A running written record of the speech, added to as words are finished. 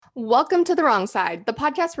Welcome to The Wrong Side, the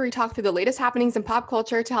podcast where we talk through the latest happenings in pop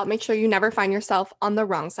culture to help make sure you never find yourself on the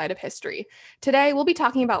wrong side of history. Today, we'll be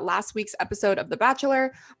talking about last week's episode of The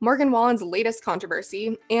Bachelor, Morgan Wallen's latest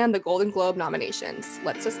controversy, and the Golden Globe nominations.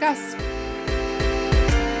 Let's discuss.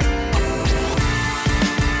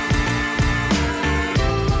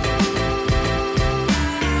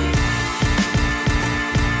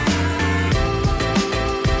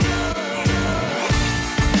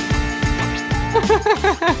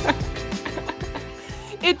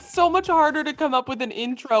 It's so much harder to come up with an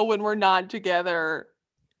intro when we're not together.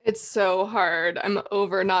 It's so hard. I'm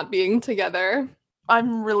over not being together.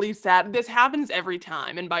 I'm really sad. This happens every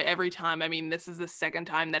time. And by every time, I mean, this is the second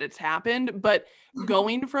time that it's happened. But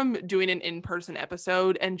going from doing an in-person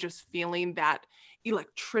episode and just feeling that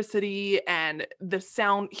electricity and the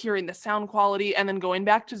sound, hearing the sound quality, and then going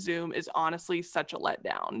back to Zoom is honestly such a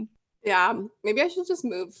letdown. Yeah, maybe I should just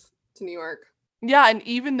move to New York. Yeah, and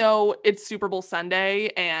even though it's Super Bowl Sunday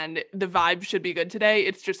and the vibe should be good today,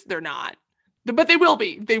 it's just they're not. But they will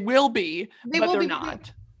be. They will be, but they're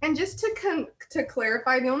not. And just to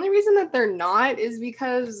clarify, the only reason that they're not is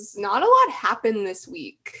because not a lot happened this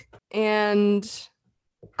week. And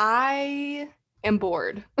I am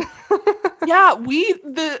bored. Yeah,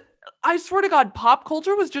 I swear to God, pop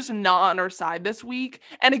culture was just not on our side this week.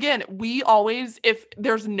 And again, we always, if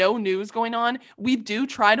there's no news going on, we do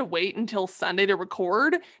try to wait until Sunday to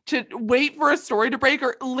record, to wait for a story to break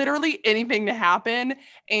or literally anything to happen.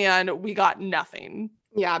 And we got nothing.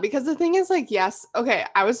 Yeah, because the thing is yes, okay,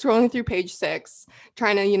 I was scrolling through page 6,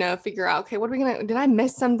 trying to, figure out, okay, did I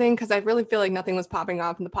miss something? Because I really feel like nothing was popping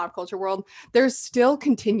off in the pop culture world. There still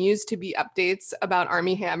continues to be updates about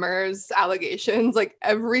Armie Hammer's allegations. Like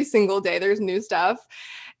every single day there's new stuff.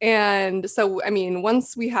 And so, I mean,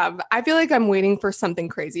 I feel like I'm waiting for something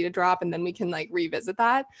crazy to drop and then we can revisit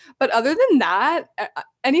that. But other than that,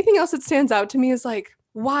 anything else that stands out to me is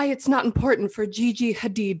why it's not important for Gigi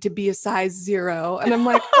Hadid to be a size 0. And I'm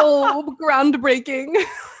like, oh, groundbreaking.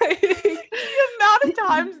 The amount of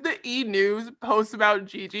times the E! News posts about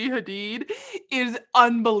Gigi Hadid is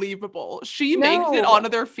unbelievable. She makes it onto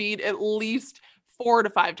their feed at least 4 to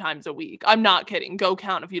 5 times a week. I'm not kidding. Go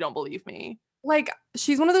count if you don't believe me.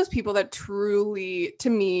 She's one of those people that truly, to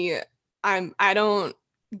me, I don't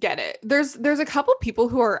get it. There's a couple people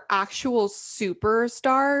who are actual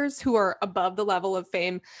superstars who are above the level of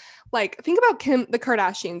fame. Think about the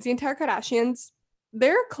Kardashians, the entire Kardashians.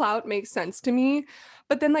 Their clout makes sense to me,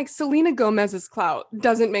 but then Selena Gomez's clout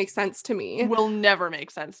doesn't make sense to me. Will never make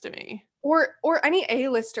sense to me. Or any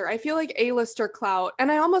A-lister. I feel like A-lister clout,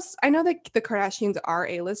 and I know that the Kardashians are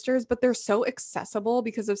A-listers, but they're so accessible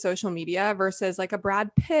because of social media versus a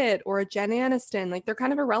Brad Pitt or a Jen Aniston. They're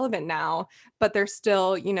kind of irrelevant now, but they're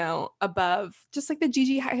still, above just the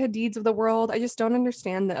Gigi Hadids of the world. I just don't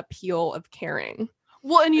understand the appeal of caring.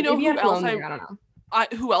 Well, and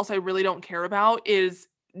who else I really don't care about is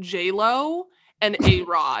J-Lo and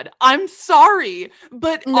A-Rod. I'm sorry,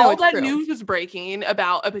 but all that news was breaking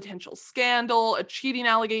about a potential scandal, a cheating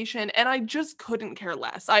allegation, and I just couldn't care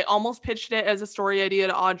less. I almost pitched it as a story idea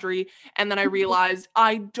to Audrey, and then I realized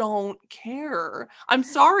I don't care. I'm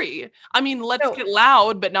sorry. I mean, let's get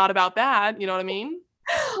loud, but not about that. You know what I mean?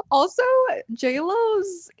 Also,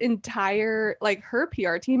 J-Lo's entire, her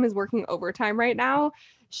PR team is working overtime right now.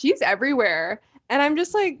 She's everywhere. And I'm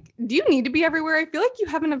just do you need to be everywhere? I feel like you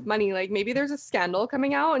have enough money. Maybe there's a scandal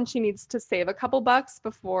coming out and she needs to save a couple bucks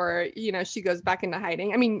before, she goes back into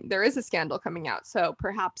hiding. I mean, there is a scandal coming out, so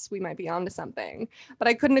perhaps we might be onto something. But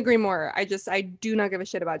I couldn't agree more. I do not give a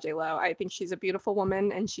shit about J-Lo. I think she's a beautiful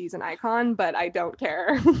woman and she's an icon, but I don't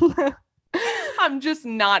care. I'm just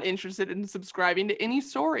not interested in subscribing to any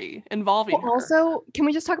story involving her. Also, can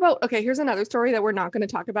we just talk about, okay, here's another story that we're not going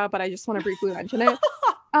to talk about, but I just want to briefly mention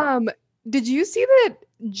it. Did you see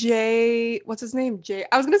that what's his name?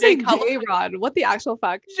 I was going to say J-Rod. What the actual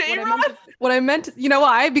fuck? J-Rod? What I meant, you know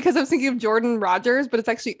why? Because I was thinking of Jordan Rodgers, but it's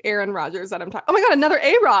actually Aaron Rodgers that I'm talking. Oh my God, another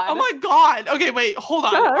A-Rod. Oh my God. Okay, wait, hold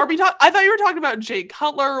on. Are we I thought you were talking about Jay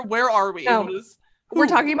Cutler. Where are we? No. We're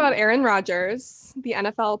talking about Aaron Rodgers, the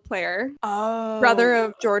NFL player. Oh. Brother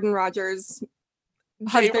of Jordan Rodgers.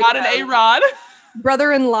 J-Rod and A-Rod.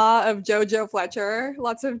 Brother-in-law of JoJo Fletcher.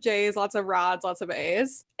 Lots of J's, lots of Rods, lots of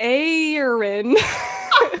A's. Aaron.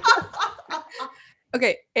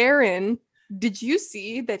 Okay, Aaron, did you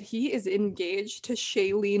see that he is engaged to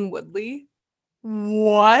Shailene Woodley?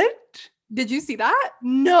 What? Did you see that?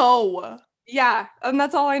 No. Yeah, and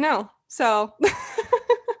that's all I know. So.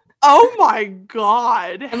 Oh my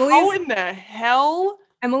God. How in the hell?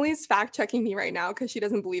 Emily's fact checking me right now because she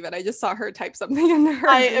doesn't believe it. I just saw her type something in her.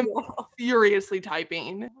 I am furiously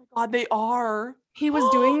typing. Oh my God, they are. He was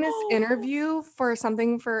doing this interview for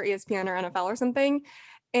something for ESPN or NFL or something.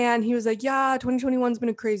 And he was like, yeah, 2021's been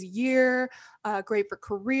a crazy year. Great for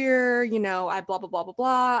career. You know, I blah, blah, blah, blah,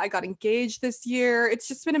 blah. I got engaged this year. It's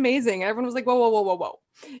just been amazing. And everyone was like, whoa, whoa, whoa, whoa, whoa.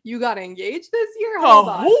 You got engaged this year? Hold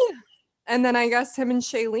on. And then I guess him and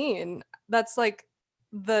Shailene, that's like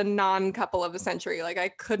the non-couple of the century. Like I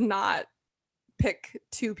could not pick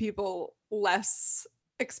two people less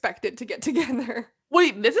expected to get together.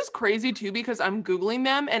 Wait, this is crazy too because I'm Googling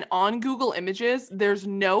them and on Google Images, there's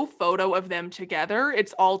no photo of them together.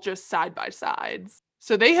 It's all just side by sides.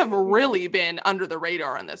 So they have really been under the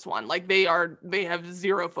radar on this one. Like they have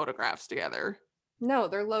 0 photographs together. No,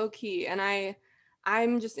 they're low key. And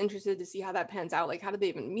I'm just interested to see how that pans out. Like, how did they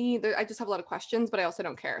even meet? I just have a lot of questions, but I also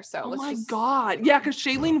don't care. So oh my God. Yeah, because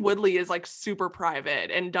Shailene Woodley is like super private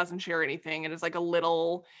and doesn't share anything and is like a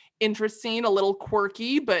little interesting, a little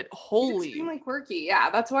quirky, but holy. Extremely quirky.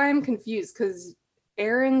 Yeah, that's why I'm confused because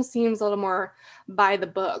Aaron seems a little more by the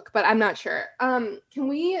book, but I'm not sure. Can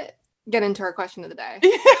we get into our question of the day?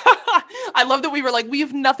 Yeah. I love that we were like, we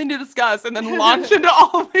have nothing to discuss and then launch into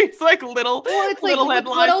all these like little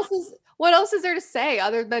headlines. What else is there to say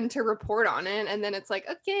other than to report on it? And then it's like,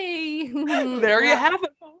 okay. There you have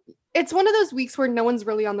it. It's one of those weeks where no one's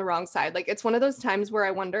really on the wrong side. Like it's one of those times where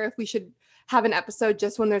I wonder if we should have an episode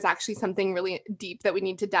just when there's actually something really deep that we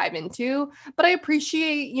need to dive into. But I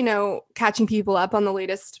appreciate, catching people up on the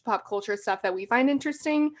latest pop culture stuff that we find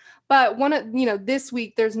interesting. But this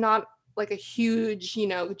week there's not like a huge,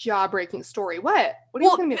 jaw-breaking story. What are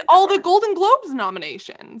you thinking? All the Golden Globes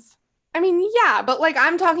nominations. I mean, yeah, but like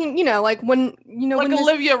I'm talking, like when when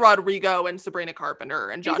Olivia Rodrigo and Sabrina Carpenter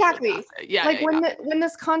and Josh. Exactly. Yeah. Like when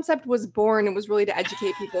this concept was born, it was really to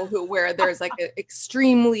educate people where there's like an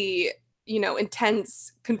extremely,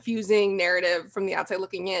 intense, confusing narrative from the outside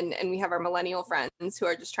looking in, and we have our millennial friends who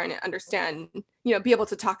are just trying to understand, be able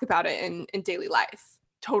to talk about it in daily life.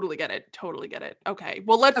 Totally get it. Okay.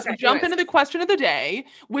 Well, let's jump into the question of the day,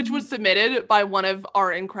 which was submitted by one of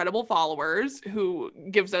our incredible followers who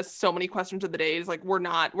gives us so many questions of the day. It's like,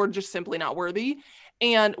 we're just simply not worthy.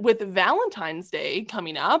 And with Valentine's Day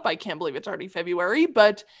coming up, I can't believe it's already February,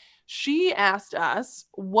 but she asked us,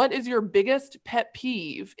 what is your biggest pet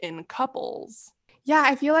peeve in couples? Yeah,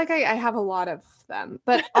 I feel like I have a lot of them,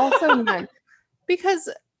 but also none, because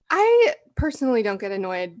I personally don't get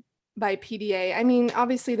annoyed by PDA. I mean,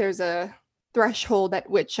 obviously there's a threshold at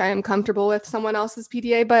which I am comfortable with someone else's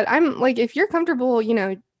PDA, but I'm like, if you're comfortable,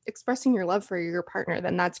 expressing your love for your partner,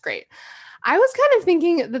 then that's great. I was kind of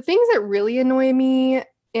thinking the things that really annoy me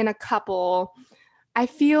in a couple, I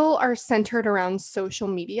feel are centered around social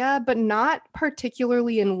media, but not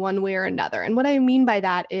particularly in one way or another. And what I mean by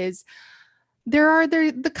that is there are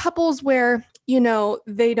the couples where,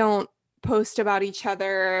 they don't post about each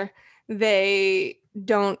other. They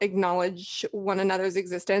don't acknowledge one another's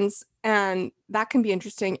existence, and that can be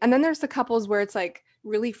interesting. And then there's the couples where it's like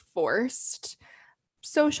really forced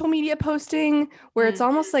social media posting, where it's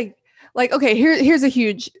almost like okay, here's a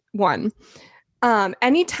huge one.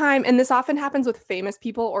 Anytime, and this often happens with famous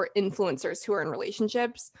people or influencers who are in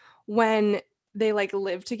relationships, when they like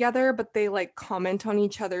live together, but they like comment on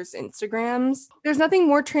each other's Instagrams. There's nothing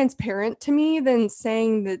more transparent to me than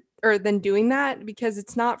saying that or than doing that, because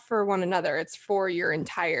it's not for one another. It's for your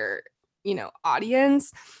entire,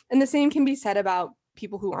 audience. And the same can be said about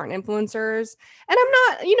people who aren't influencers. And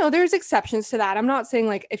I'm not, there's exceptions to that. I'm not saying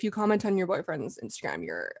like if you comment on your boyfriend's Instagram,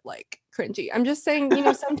 you're like cringy. I'm just saying,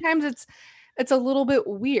 sometimes it's a little bit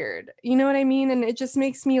weird. You know what I mean? And it just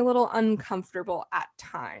makes me a little uncomfortable at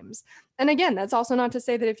times. And again, that's also not to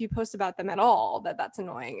say that if you post about them at all, that's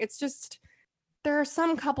annoying. It's just, there are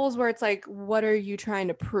some couples where it's like, what are you trying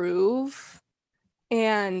to prove?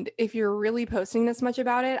 And if you're really posting this much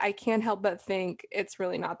about it, I can't help but think it's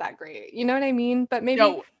really not that great. You know what I mean? But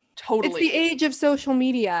maybe totally. It's the age of social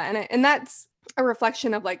media. And that's a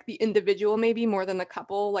reflection of like the individual maybe more than the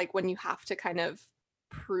couple. Like when you have to kind of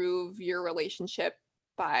prove your relationship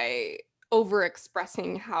by over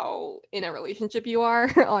expressing how in a relationship you are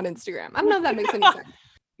on Instagram. I don't know if that makes any sense.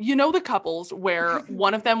 The couples where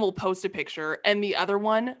one of them will post a picture and the other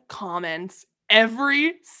one comments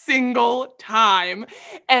every single time.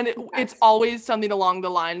 And it's always something along the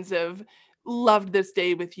lines of, loved this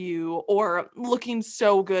day with you, or looking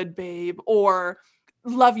so good, babe, or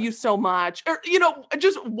love you so much, or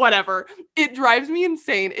just whatever. It drives me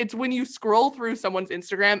insane. It's when you scroll through someone's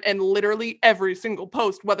Instagram and literally every single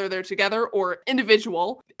post, whether they're together or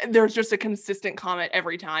individual, there's just a consistent comment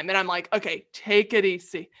every time, and I'm like, okay, take it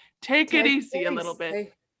easy a little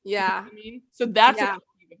bit. Yeah. So that's a pet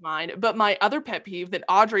peeve of mine. But my other pet peeve that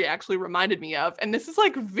Audrey actually reminded me of, and this is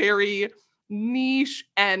like very niche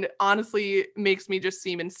and honestly makes me just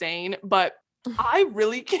seem insane. But I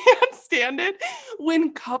really can't stand it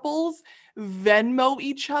when couples Venmo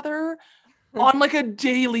each other on like a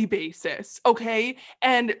daily basis, okay?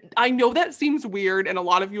 And I know that seems weird, and a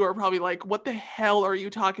lot of you are probably like, what the hell are you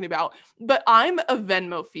talking about? But I'm a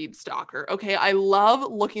Venmo feed stalker, okay? I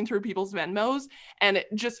love looking through people's Venmos and it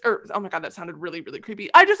just, or oh my God, that sounded really, really creepy.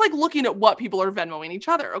 I just like looking at what people are Venmoing each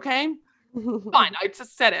other, okay? Fine, I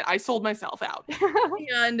just said it. I sold myself out.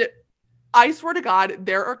 And I swear to God,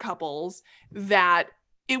 there are couples that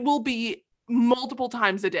it will be multiple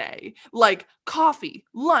times a day, like coffee,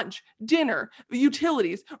 lunch, dinner,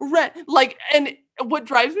 utilities, rent, like, and what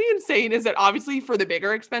drives me insane is that obviously for the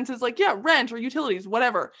bigger expenses, like, yeah, rent or utilities,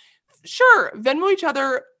 whatever, sure, Venmo each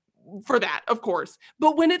other for that, of course.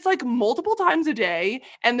 But when it's like multiple times a day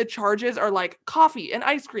and the charges are like coffee and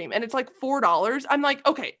ice cream and it's like $4, I'm like,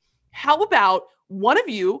 okay, how about one of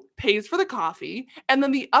you pays for the coffee and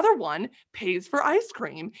then the other one pays for ice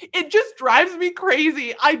cream? It just drives me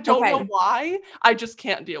crazy. I don't know why. I just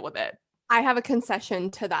can't deal with it. I have a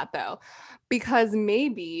concession to that though, because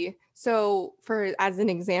maybe, so for as an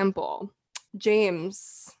example,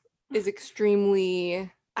 James is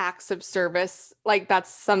extremely acts of service. Like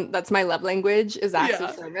that's my love language is acts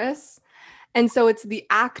of service. And so it's the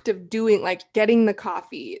act of doing, like getting the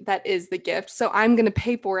coffee that is the gift. So I'm going to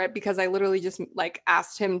pay for it because I literally just like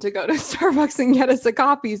asked him to go to Starbucks and get us a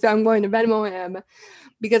coffee. So I'm going to Venmo him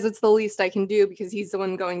because it's the least I can do because he's the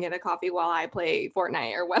one going to get a coffee while I play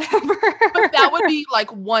Fortnite or whatever. But that would be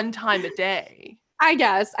like one time a day. I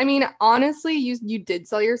guess. I mean, honestly, you did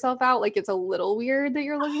sell yourself out. Like, it's a little weird that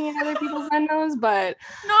you're looking at other people's Venmos, but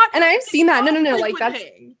and I've seen that. No. Like that's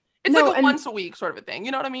it's like a once a week sort of a thing.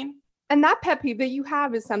 You know what I mean? And that pet peeve that you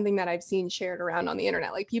have is something that I've seen shared around on the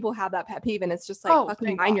internet. Like people have that pet peeve and it's just like,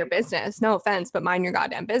 fucking mind your business. No offense, but mind your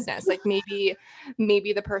goddamn business. Like maybe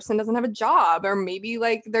the person doesn't have a job, or maybe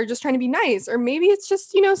like they're just trying to be nice, or maybe it's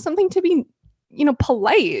just, something to be,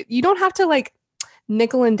 polite. You don't have to like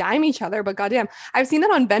nickel and dime each other, but goddamn, I've seen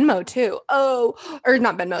that on Venmo too. Or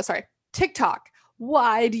not Venmo, sorry, TikTok.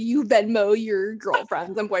 Why do you Venmo your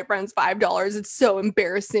girlfriends and boyfriends $5? It's so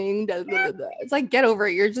embarrassing. It's like, get over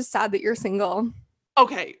it. You're just sad that you're single.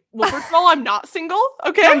 Okay. Well, first of all, I'm not single.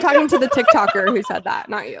 Okay. I'm talking to the TikToker who said that,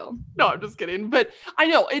 not you. No, I'm just kidding. But I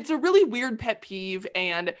know it's a really weird pet peeve.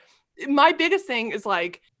 And my biggest thing is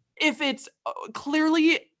like, if it's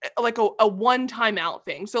clearly like a one-time out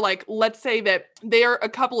thing. So like, let's say that a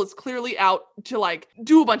couple is clearly out to like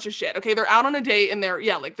do a bunch of shit. Okay. They're out on a date and they're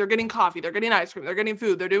getting coffee, they're getting ice cream, they're getting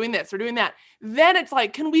food, they're doing this, they're doing that. Then it's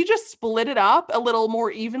like, can we just split it up a little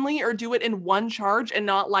more evenly or do it in one charge and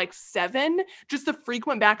not like 7? Just the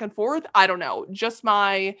frequent back and forth. I don't know. Just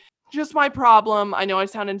my problem. I know I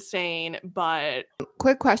sound insane, but.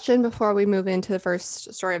 Quick question before we move into the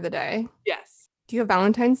first story of the day. Yes. Do you have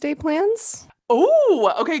Valentine's Day plans?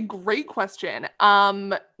 Oh, okay. Great question.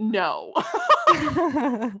 No. No,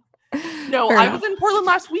 I was in Portland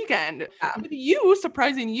last weekend with you,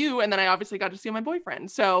 surprising you. And then I obviously got to see my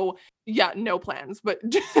boyfriend. So yeah, no plans, but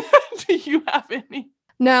do you have any?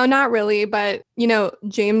 No, not really. But,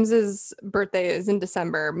 James's birthday is in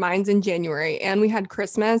December. Mine's in January. And we had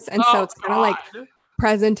Christmas. And so it's kind of like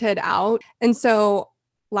presented out. And so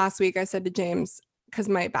last week I said to James, because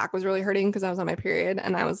my back was really hurting because I was on my period.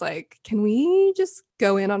 And I was like, can we just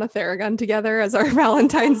go in on a Theragun together as our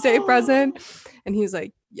Valentine's Day present? And he was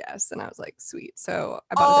like, yes. And I was like, sweet. So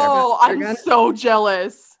I bought a Theragun. I'm so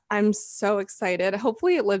jealous. I'm so excited.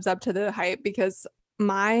 Hopefully it lives up to the hype because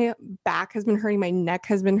my back has been hurting. My neck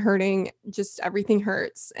has been hurting. Just everything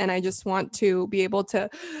hurts. And I just want to be able to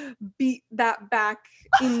beat that back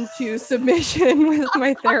into submission with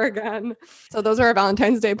my Theragun. So those are our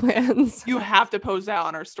Valentine's Day plans. You have to post that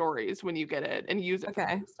on our stories when you get it and use it for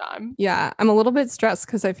this time. Yeah. I'm a little bit stressed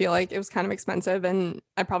because I feel like it was kind of expensive and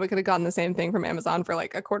I probably could have gotten the same thing from Amazon for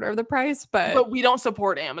like a quarter of the price. But we don't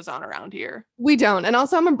support Amazon around here. We don't. And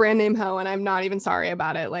also I'm a brand name hoe and I'm not even sorry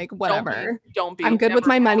about it. Like whatever. Don't be. I'm good with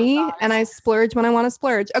my money and I splurge when I want to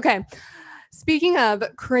splurge. Okay. Speaking of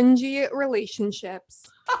cringy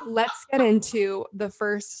relationships, let's get into the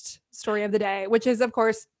first story of the day, which is, of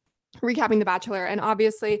course, recapping The Bachelor. And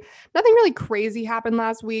obviously, nothing really crazy happened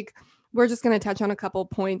last week. We're just going to touch on a couple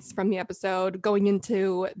points from the episode going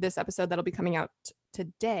into this episode that'll be coming out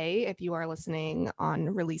today if you are listening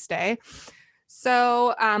on release day.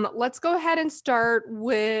 So let's go ahead and start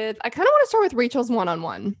with, I kind of want to start with Rachel's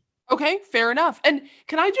one-on-one. Okay, fair enough. And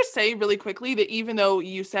can I just say really quickly that even though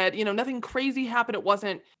you said, nothing crazy happened, it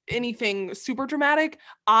wasn't anything super dramatic,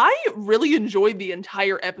 I really enjoyed the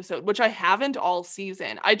entire episode, which I haven't all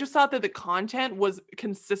season. I just thought that the content was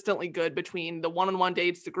consistently good between the one-on-one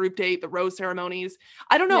dates, the group date, the rose ceremonies.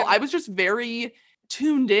 I don't know. Yeah. I was just very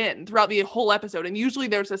tuned in throughout the whole episode. And usually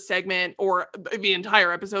there's a segment or the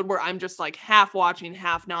entire episode where I'm just like half watching,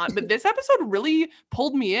 half not. But this episode really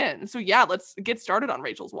pulled me in. So yeah, let's get started on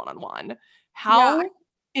Rachel's one-on-one. How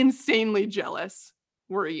insanely jealous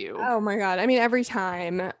were you? Oh my God. I mean, every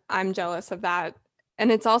time I'm jealous of that.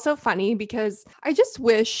 And it's also funny because I just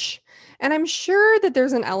wish, and I'm sure that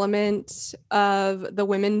there's an element of the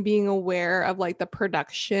women being aware of like the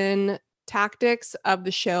production tactics of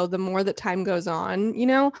the show the more that time goes on,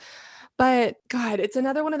 But God, it's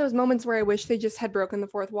another one of those moments where I wish they just had broken the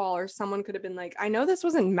fourth wall, or someone could have been like, I know this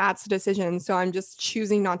wasn't Matt's decision, so I'm just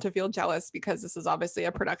choosing not to feel jealous because this is obviously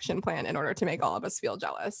a production plan in order to make all of us feel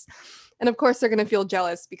jealous. And of course, they're going to feel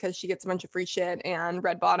jealous because she gets a bunch of free shit and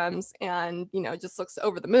red bottoms and, just looks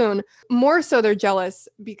over the moon. More so, they're jealous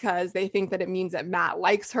because they think that it means that Matt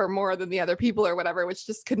likes her more than the other people or whatever, which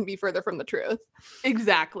just couldn't be further from the truth.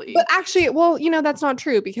 Exactly. But actually, well, that's not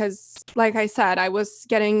true because, like I said, I was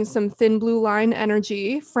getting some thin blue line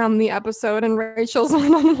energy from the episode and Rachel's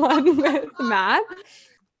one-on-one with Matt.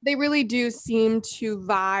 They really do seem to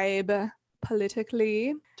vibe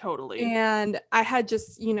politically. Totally. And I had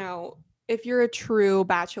just, if you're a true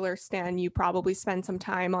Bachelor stan, you probably spend some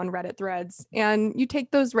time on Reddit threads and you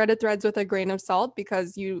take those Reddit threads with a grain of salt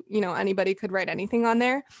because anybody could write anything on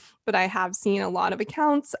there. But I have seen a lot of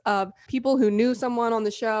accounts of people who knew someone on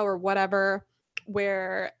the show or whatever,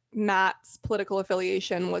 where Matt's political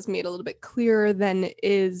affiliation was made a little bit clearer than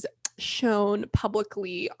is shown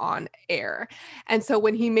publicly on air. And so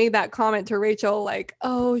when he made that comment to Rachael, like,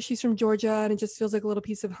 oh, she's from Georgia and it just feels like a little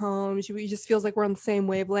piece of home, she just feels like we're on the same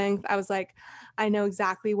wavelength, I was like, I know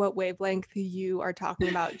exactly what wavelength you are talking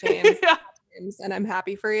about, James. Yeah. And I'm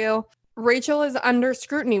happy for you. Rachel is under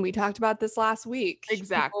scrutiny. We talked about this last week.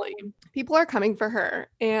 Exactly. People are coming for her,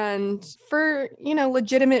 and for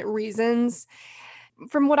legitimate reasons.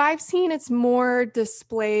 From what I've seen, it's more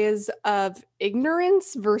displays of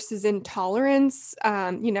ignorance versus intolerance.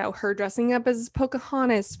 Her dressing up as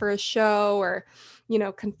Pocahontas for a show, or,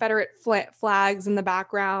 Confederate flags in the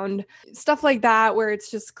background, stuff like that, where it's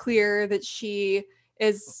just clear that she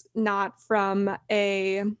is not from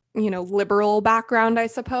a, liberal background, I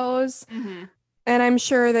suppose. Mm-hmm. And I'm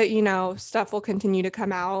sure that, stuff will continue to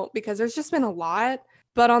come out because there's just been a lot.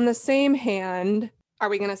 But on the same hand, are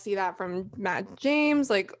we going to see that from Matt James?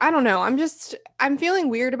 Like, I don't know. I'm feeling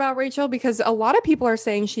weird about Rachael because a lot of people are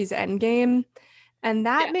saying she's endgame. And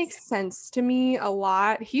that makes sense to me a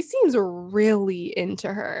lot. He seems really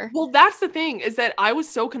into her. Well, that's the thing, is that I was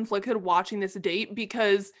so conflicted watching this date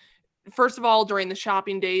because, first of all, during the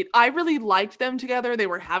shopping date, I really liked them together. They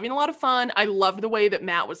were having a lot of fun. I loved the way that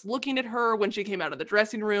Matt was looking at her when she came out of the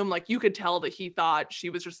dressing room. Like, you could tell that he thought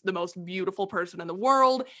she was just the most beautiful person in the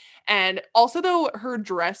world. And also, though, her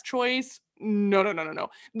dress choice, no.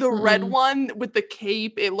 The red one with the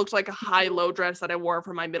cape, it looked like a high-low dress that I wore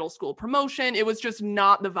for my middle school promotion. It was just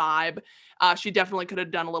not the vibe. She definitely could have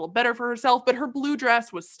done a little better for herself, but her blue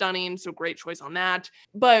dress was stunning, so great choice on that.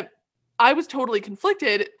 But I was totally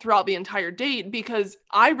conflicted throughout the entire date because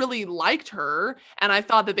I really liked her and I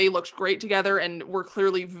thought that they looked great together and were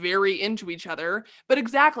clearly very into each other. But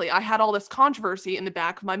exactly, I had all this controversy in the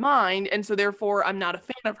back of my mind, and so therefore I'm not a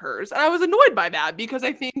fan of hers. And I was annoyed by that because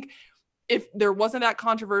I think if there wasn't that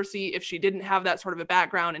controversy, if she didn't have that sort of a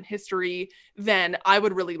background and history, then I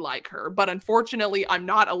would really like her. But unfortunately, I'm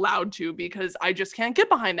not allowed to because I just can't get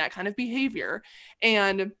behind that kind of behavior.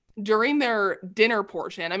 And during their dinner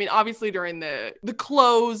portion, I mean, obviously during the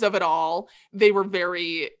close of it all, they were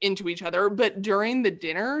very into each other. But during the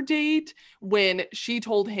dinner date, when she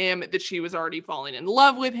told him that she was already falling in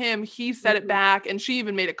love with him, he said it back. And she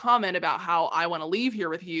even made a comment about how, I want to leave here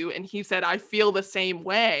with you. And he said, I feel the same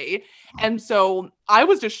way. And so I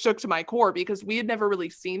was just shook to my core because we had never really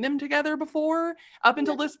seen them together before up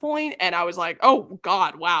until this point. And I was like, oh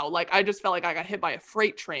God, wow. Like, I just felt like I got hit by a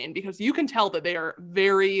freight train because you can tell that they are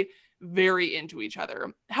very, very into each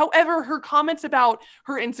other. However, her comments about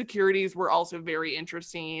her insecurities were also very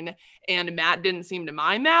interesting. And Matt didn't seem to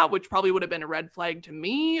mind that, which probably would have been a red flag to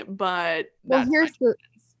me. But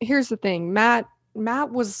here's the thing. Matt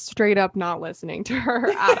was straight up not listening to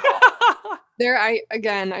her at all.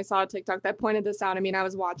 I saw a TikTok that pointed this out. I mean, I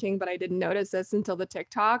was watching, but I didn't notice this until the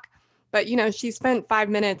TikTok. But, she spent 5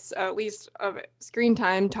 minutes at least of screen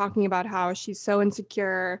time talking about how she's so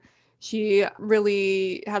insecure. She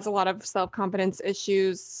really has a lot of self-confidence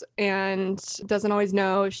issues and doesn't always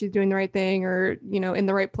know if she's doing the right thing or, in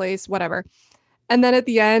the right place, whatever. And then at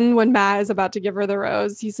the end, when Matt is about to give her the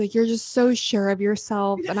rose, he's like, "You're just so sure of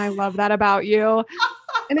yourself. And I love that about you."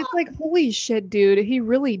 And it's like, holy shit, dude. He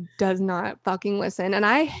really does not fucking listen. And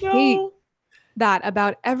I hate that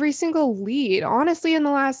about every single lead, honestly, in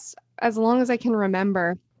the last, as long as I can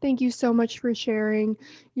remember. Thank you so much for sharing.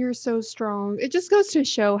 You're so strong. It just goes to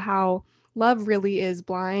show how love really is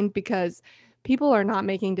blind, because people are not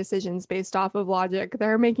making decisions based off of logic.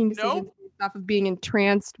 They're making decisions based off of being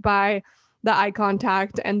entranced by the eye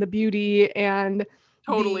contact and the beauty and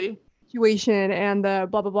the situation and the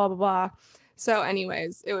blah, blah, blah, blah, blah. So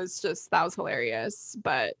anyways, that was hilarious.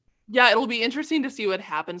 But yeah, it'll be interesting to see what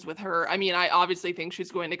happens with her. I mean, I obviously think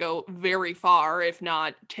she's going to go very far, if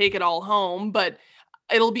not take it all home, but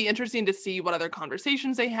it'll be interesting to see what other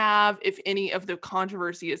conversations they have, if any of the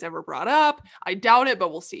controversy is ever brought up. I doubt it,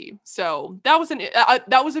 but we'll see. So that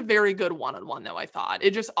was a very good one-on-one, though, I thought.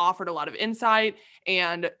 It just offered a lot of insight,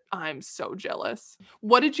 and I'm so jealous.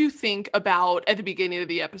 What did you think about at the beginning of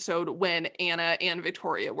the episode when Anna and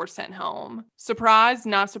Victoria were sent home? Surprised?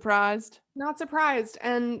 Not surprised? Not surprised.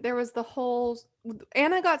 And there was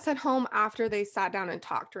Anna got sent home after they sat down and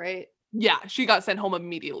talked, right? Yeah, she got sent home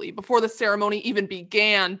immediately before the ceremony even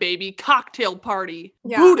began, baby. Cocktail party.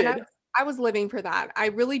 Yeah, booted. I was living for that. I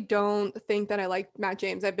really don't think that I like Matt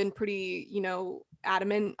James. I've been pretty,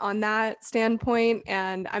 adamant on that standpoint,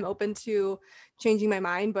 and I'm open to changing my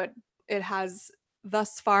mind, but it has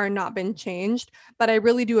thus far not been changed. But I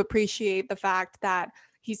really do appreciate the fact that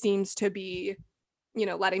he seems to be,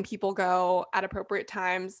 letting people go at appropriate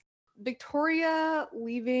times. Victoria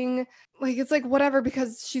leaving, it's like whatever,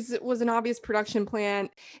 because was an obvious production plan.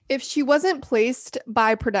 If she wasn't placed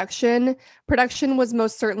by production was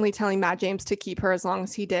most certainly telling Matt James to keep her as long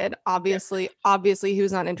as he did. Obviously he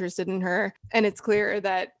was not interested in her, and it's clear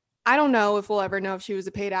that, I don't know if we'll ever know if she was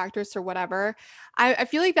a paid actress or whatever. I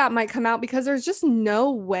feel like that might come out, because there's just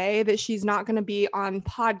no way that she's not going to be on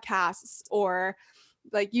podcasts or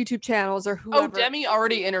like YouTube channels or whoever. Oh, Demi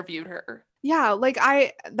already interviewed her. Yeah,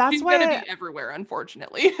 that's she's why gonna be everywhere,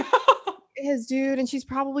 unfortunately. Is, dude, and she's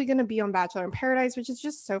probably gonna be on Bachelor in Paradise, which is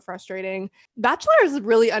just so frustrating. Bachelor is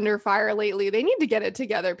really under fire lately. They need to get it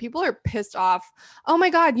together. People are pissed off. Oh my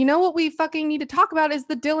god, you know what we fucking need to talk about is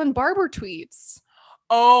the Dylan Barber tweets.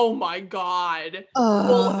 Oh my god.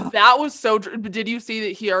 Well, that was so. Did you see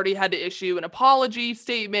that he already had to issue an apology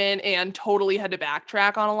statement and totally had to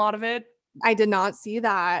backtrack on a lot of it? I did not see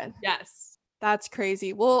that. Yes. That's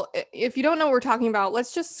crazy. Well, if you don't know what we're talking about,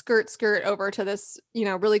 let's just skirt over to this,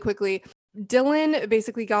 really quickly. Dylan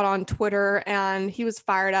basically got on Twitter and he was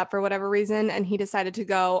fired up for whatever reason, and he decided to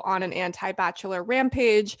go on an anti-Bachelor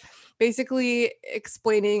rampage, basically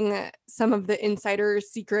explaining some of the insider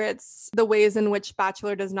secrets, the ways in which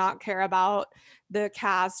Bachelor does not care about the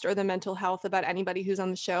cast or the mental health about anybody who's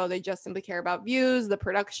on the show. They just simply care about views. The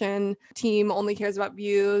production team only cares about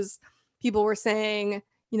views. People were saying,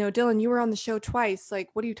 Dylan, you were on the show twice. Like,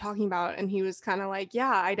 what are you talking about? And he was kind of like,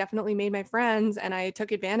 yeah, I definitely made my friends and I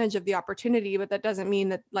took advantage of the opportunity, but that doesn't mean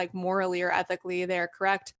that morally or ethically they're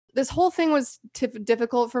correct. This whole thing was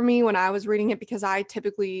difficult for me when I was reading it, because I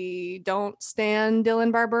typically don't stan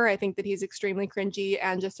Dylan Barber. I think that he's extremely cringy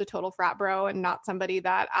and just a total frat bro and not somebody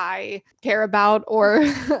that I care about or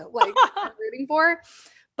rooting for.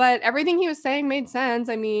 But everything he was saying made sense.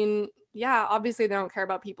 I mean, yeah, obviously they don't care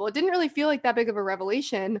about people. It didn't really feel like that big of a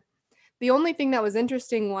revelation. The only thing that was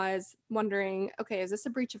interesting was wondering, okay, is this a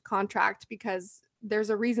breach of contract? Because there's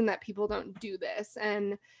a reason that people don't do this.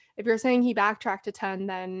 And if you're saying he backtracked a ton,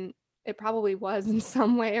 then it probably was in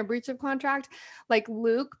some way a breach of contract. Like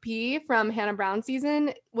Luke P from Hannah Brown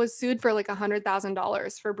season was sued for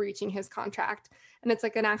 $100,000 for breaching his contract. And it's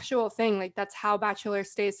an actual thing. That's how Bachelor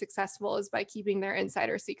stays successful, is by keeping their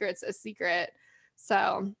insider secrets a secret.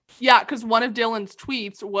 So yeah, because one of Dylan's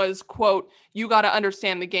tweets was, quote, "You got to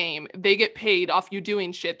understand the game. They get paid off you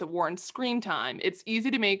doing shit that warrants screen time. It's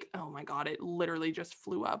easy to make." Oh my god, it literally just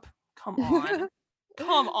flew up. Come on.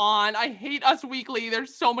 Come on. I hate Us Weekly.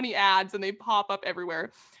 There's so many ads and they pop up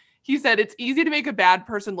everywhere. He said, "It's easy to make a bad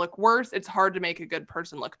person look worse. It's hard to make a good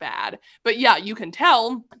person look bad." But yeah, you can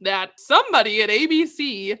tell that somebody at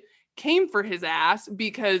ABC came for his ass,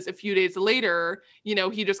 because a few days later,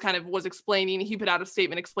 he just kind of was explaining, he put out a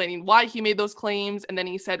statement explaining why he made those claims. And then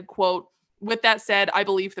he said, quote, "With that said, I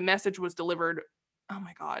believe the message was delivered." Oh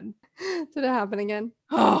my god. Did it happen again?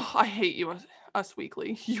 Oh, I hate you. Us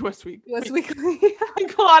Weekly. US Weekly. US Weekly.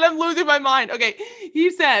 God, I'm losing my mind. Okay. He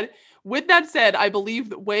said, With that said, I believe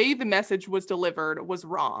the way the message was delivered was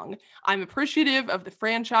wrong. I'm appreciative of the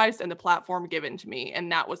franchise and the platform given to me,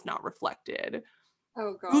 and that was not reflected.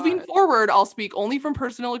 Oh, God. Moving forward, I'll speak only from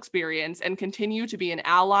personal experience and continue to be an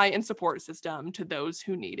ally and support system to those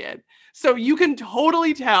who need it. So you can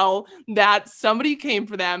totally tell that somebody came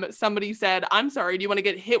for them. Somebody said, I'm sorry, do you want to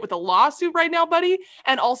get hit with a lawsuit right now, buddy?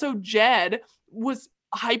 And also Jed was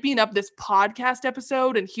hyping up this podcast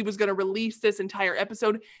episode and he was going to release this entire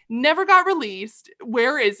episode. Never got released.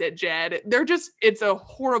 Where is it, Jed? It's a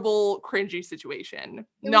horrible, cringy situation.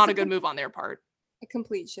 Not a good move on their part. A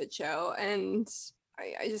complete shit show. And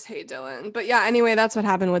I just hate Dylan. But yeah, anyway, that's what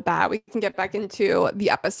happened with that. We can get back into the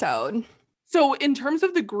episode. So in terms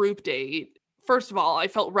of the group date, first of all, I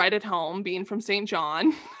felt right at home being from St.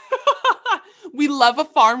 John. We love a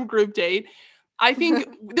farm group date. I think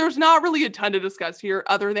there's not really a ton to discuss here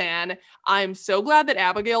other than I'm so glad that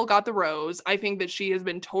Abigail got the rose. I think that she has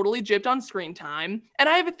been totally gypped on screen time. And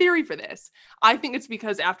I have a theory for this. I think it's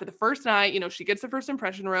because after the first night, she gets the first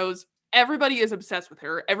impression rose. Everybody is obsessed with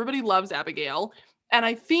her. Everybody loves Abigail. And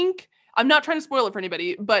I think, I'm not trying to spoil it for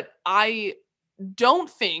anybody, but I don't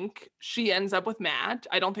think she ends up with Matt.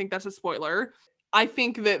 I don't think that's a spoiler. I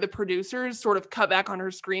think that the producers sort of cut back on her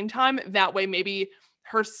screen time. That way, maybe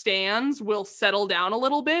her stans will settle down a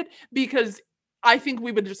little bit, because I think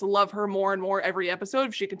we would just love her more and more every episode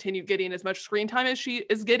if she continued getting as much screen time as she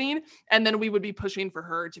is getting. And then we would be pushing for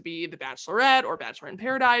her to be the Bachelorette or Bachelor in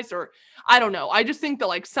Paradise, or I don't know. I just think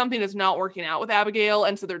that something is not working out with Abigail.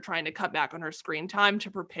 And so they're trying to cut back on her screen time to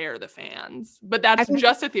prepare the fans. But that's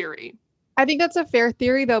just a theory. I think that's a fair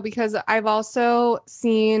theory, though, because I've also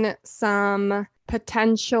seen some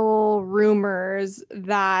potential rumors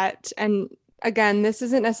that, and again, this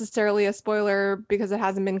isn't necessarily a spoiler because it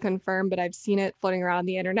hasn't been confirmed, but I've seen it floating around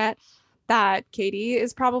the internet, that Katie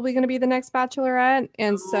is probably going to be the next Bachelorette.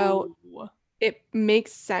 And so it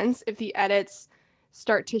makes sense if the edits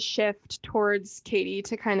start to shift towards Katie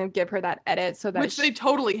to kind of give her that edit, so that which they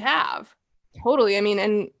totally have. Totally. I mean,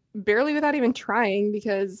 and barely without even trying,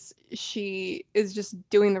 because she is just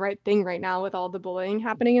doing the right thing right now with all the bullying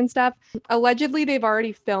happening and stuff. Allegedly, they've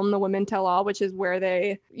already filmed the Women Tell All, which is where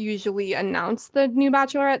they usually announce the new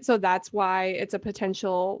Bachelorette. So that's why it's a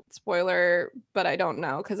potential spoiler, but I don't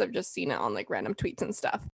know because I've just seen it on random tweets and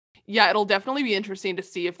stuff. Yeah, it'll definitely be interesting to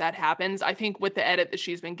see if that happens. I think with the edit that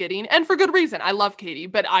she's been getting, and for good reason, I love Katie,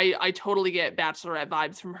 but I totally get Bachelorette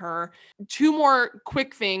vibes from her. One more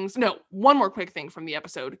quick thing from the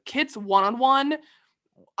episode. Kit's one-on-one.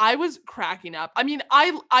 I was cracking up. I mean,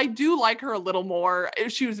 I do like her a little more.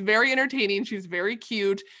 She was very entertaining. She's very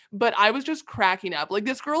cute, but I was just cracking up.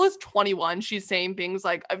 This girl is 21. She's saying things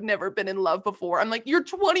like, I've never been in love before. I'm like, you're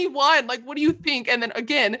 21. What do you think? And then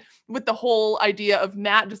again, with the whole idea of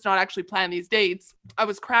Matt does not actually plan these dates, I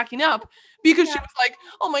was cracking up because she was like,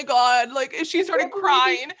 oh my God, she started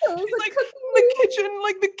crying. She's like,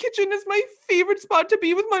 the kitchen is my favorite spot to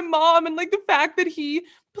be with my mom. And the fact that he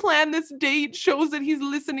planned this date shows that he's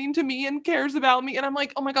listening to me and cares about me. And I'm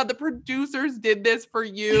like, oh my God, the producers did this for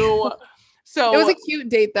you. So it was a cute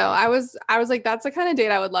date though. I was like, that's the kind of date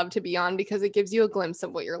I would love to be on, because it gives you a glimpse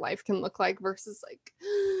of what your life can look like versus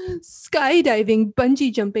skydiving,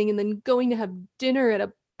 bungee jumping, and then going to have dinner at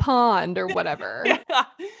a pond or whatever. Yeah.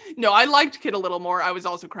 No, I liked Kit a little more. I was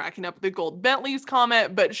also cracking up with the Gold Bentley's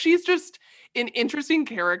comment, but she's just an interesting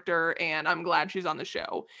character and I'm glad she's on the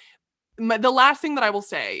show. The last thing that I will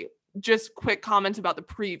say, just quick comments about the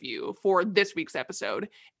preview for this week's episode.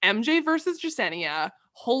 MJ versus Jessenia.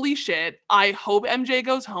 Holy shit. I hope MJ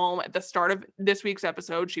goes home at the start of this week's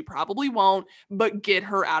episode. She probably won't, but get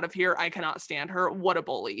her out of here. I cannot stand her. What a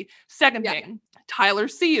bully. Second thing, Tyler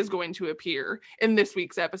C is going to appear in this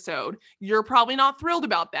week's episode. You're probably not thrilled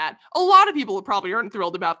about that. A lot of people probably aren't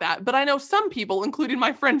thrilled about that, but I know some people, including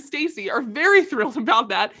my friend Stacy, are very thrilled about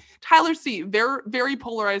that. Tyler C, very, very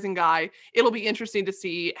polarizing guy. It'll be interesting to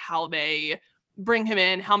see how they bring him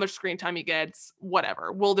in, how much screen time he gets,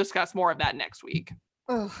 whatever. We'll discuss more of that next week.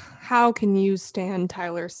 Oh, how can you stand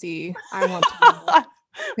Tyler C? I want to.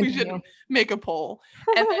 We should make a poll.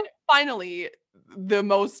 And then finally, the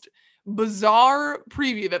most bizarre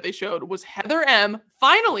preview that they showed was Heather M.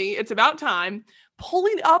 Finally, it's about time,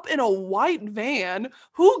 pulling up in a white van.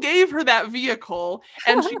 Who gave her that vehicle?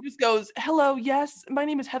 And she just goes, hello, yes, my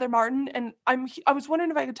name is Heather Martin, and I was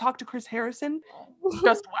wondering if I could talk to Chris Harrison.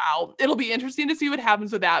 Just wow. It'll be interesting to see what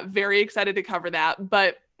happens with that. Very excited to cover that.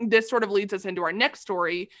 But this sort of leads us into our next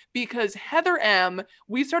story, because Heather M.,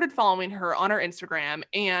 we started following her on our Instagram,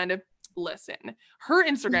 and listen. Her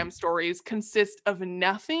Instagram stories consist of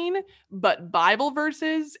nothing but Bible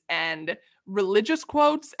verses and religious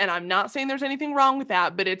quotes, and I'm not saying there's anything wrong with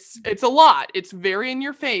that, but it's a lot. It's very in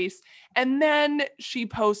your face. And then she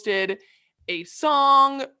posted a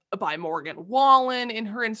song by Morgan Wallen in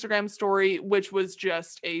her Instagram story, which was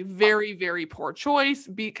just a very, very poor choice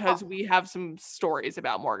because we have some stories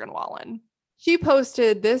about Morgan Wallen. She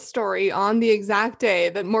posted this story on the exact day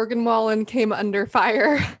that Morgan Wallen came under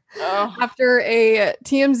fire after a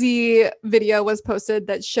TMZ video was posted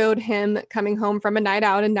that showed him coming home from a night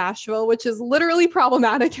out in Nashville, which is literally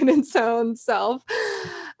problematic in its own self.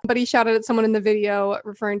 But he shouted at someone in the video,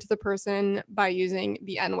 referring to the person by using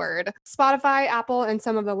the N-word. Spotify, Apple, and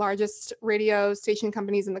some of the largest radio station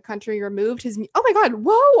companies in the country removed his... Oh my God,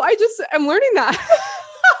 whoa, I'm learning that.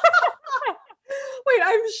 Wait,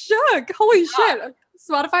 I'm shook. Holy shit.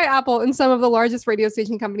 Spotify, Apple, and some of the largest radio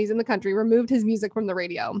station companies in the country removed his music from the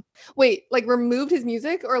radio. Wait, like removed his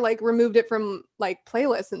music or like removed it from like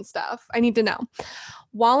playlists and stuff? I need to know.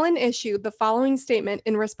 Wallen issued the following statement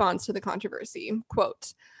in response to the controversy.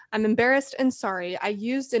 Quote, "I'm embarrassed and sorry. I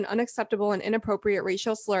used an unacceptable and inappropriate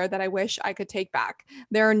racial slur that I wish I could take back.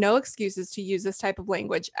 There are no excuses to use this type of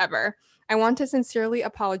language ever. I want to sincerely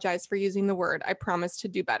apologize for using the word. I promise to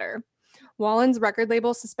do better." Wallen's record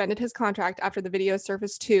label suspended his contract after the video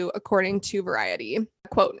surfaced too, according to Variety.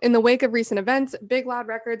 Quote, "In the wake of recent events, Big Loud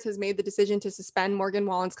Records has made the decision to suspend Morgan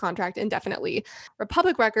Wallen's contract indefinitely.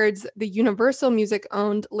 Republic Records, the Universal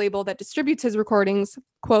Music-owned label that distributes his recordings,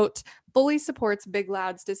 quote, fully supports Big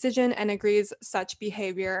Loud's decision and agrees such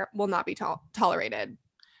behavior will not be tolerated."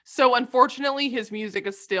 So unfortunately, his music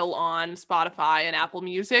is still on Spotify and Apple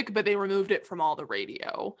Music, but they removed it from all the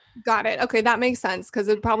radio. Got it. Okay, that makes sense because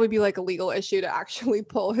it'd probably be like a legal issue to actually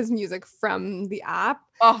pull his music from the app.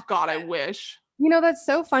 Oh God, I wish. You know, that's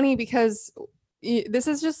so funny because this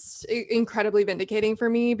is just incredibly vindicating for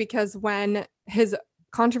me because when his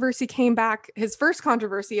controversy came back, his first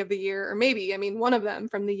controversy of the year, or maybe, I mean, one of them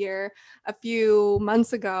from the year a few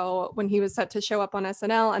months ago when he was set to show up on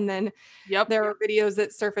SNL. And then there were videos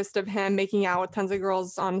that surfaced of him making out with tons of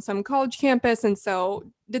girls on some college campus. And so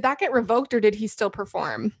did that get revoked or did he still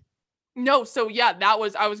perform? No, so yeah, I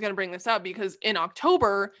was going to bring this up because in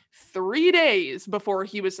October, 3 days before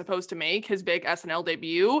he was supposed to make his big SNL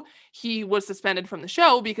debut, he was suspended from the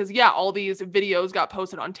show because all these videos got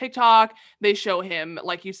posted on TikTok. They show him,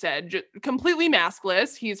 like you said, completely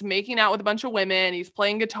maskless. He's making out with a bunch of women. He's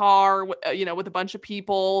playing guitar, with a bunch of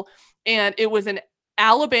people. And it was an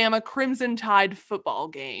Alabama Crimson Tide football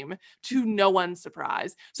game, to no one's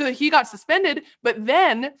surprise. So he got suspended, but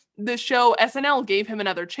then the show SNL gave him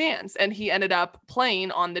another chance and he ended up playing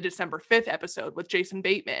on the December 5th episode with Jason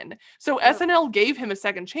Bateman. So SNL gave him a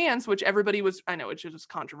second chance, which everybody was, I know it's just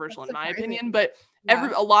controversial in my opinion, but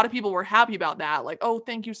a lot of people were happy about that. Like, oh,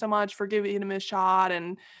 thank you so much for giving him a shot.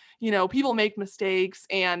 And, people make mistakes.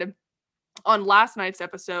 And on last night's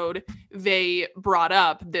episode, they brought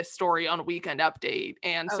up this story on Weekend Update.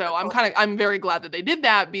 And so I'm very glad that they did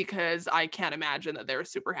that because I can't imagine that they're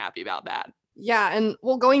super happy about that. Yeah. And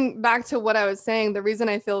well, going back to what I was saying, the reason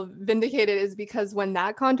I feel vindicated is because when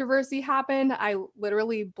that controversy happened, I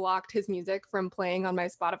literally blocked his music from playing on my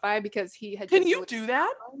Spotify because he had. Can you do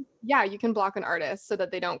that? Yeah, you can block an artist so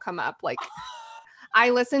that they don't come up. Like, I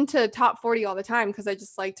listen to Top 40 all the time because I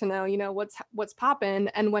just like to know, what's poppin'.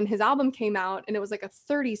 And when his album came out, and it was like a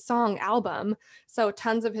 30-song album, so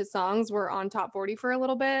tons of his songs were on Top 40 for a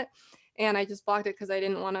little bit, and I just blocked it because I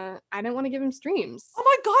didn't want to give him streams. Oh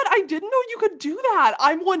my God, I didn't know you could do that.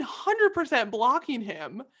 I'm 100% blocking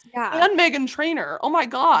him. Yeah. And Meghan Trainor. Oh my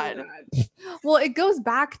God. Well, it goes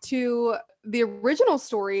back to the original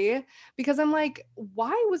story because I'm like,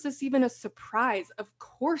 why was this even a surprise? Of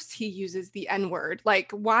course he uses the N-word.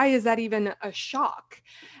 Like, why is that even a shock?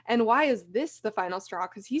 And why is this the final straw?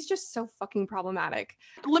 Because he's just so fucking problematic.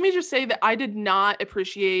 Let me just say that I did not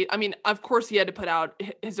appreciate, I mean, of course he had to put out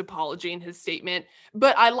his apology and his statement,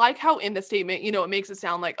 but I like how in the statement, it makes it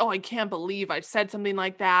sound like, oh, I can't believe I said something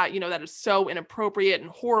like that. That is so inappropriate and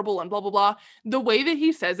horrible and blah, blah, blah. The way that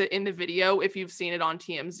he says it in the video, if you've seen it on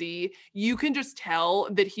TMZ, you can just tell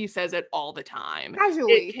that he says it all the time.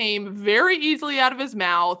 Casually. It came very easily out of his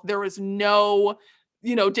mouth. There was no,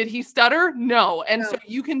 did he stutter? No. And so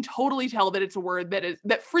you can totally tell that it's a word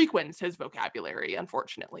that frequents his vocabulary,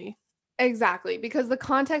 unfortunately. Exactly, because the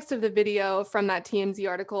context of the video from that TMZ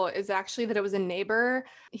article is actually that it was a neighbor.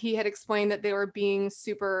 He had explained that they were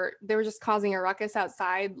just causing a ruckus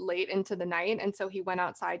outside late into the night. And so he went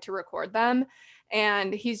outside to record them.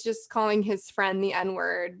 And he's just calling his friend the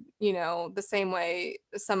N-word, the same way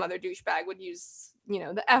some other douchebag would use,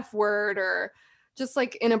 the F word or just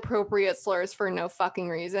like inappropriate slurs for no fucking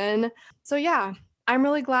reason. So yeah, I'm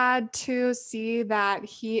really glad to see that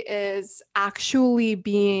he is actually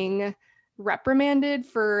being reprimanded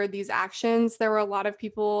for these actions. There were a lot of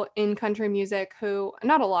people in country music who,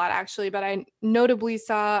 not a lot actually, but I notably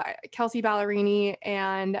saw Kelsey Ballerini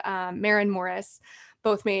and Maren Morris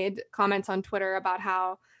both made comments on Twitter about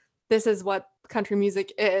how this is what country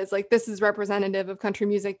music is. Like, this is representative of country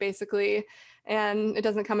music, basically. And it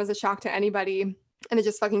doesn't come as a shock to anybody. And it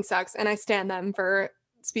just fucking sucks. And I stand them for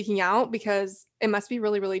speaking out, because it must be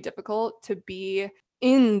really, really difficult to be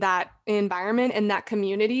in that environment, in that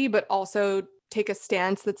community, but also take a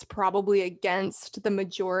stance that's probably against the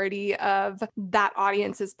majority of that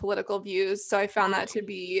audience's political views. So I found that to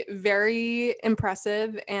be very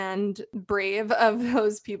impressive and brave of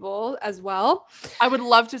those people as well. I would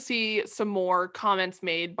love to see some more comments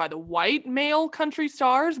made by the white male country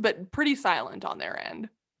stars, but pretty silent on their end.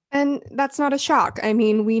 And that's not a shock. I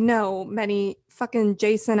mean, we know many fucking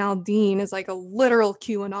Jason Aldean is like a literal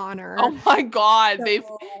QAnoner. Oh my God.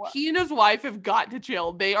 So... he and his wife have got to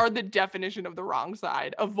chill. They are the definition of the wrong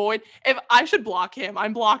side. Avoid. If I should block him,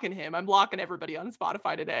 I'm blocking him. I'm blocking everybody on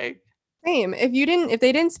Spotify today. Same. If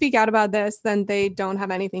they didn't speak out about this, then they don't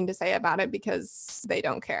have anything to say about it because they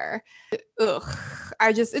don't care. Ugh.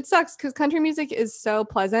 It sucks because country music is so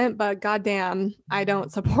pleasant, but goddamn, I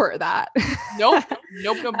don't support that. Nope.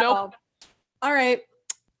 All right.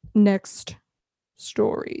 Next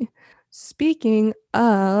story. Speaking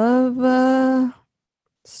of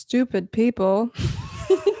stupid people.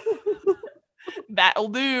 That'll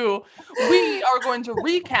do. We are going to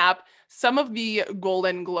recap some of the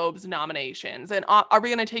Golden Globes nominations. And are we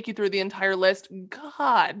going to take you through the entire list?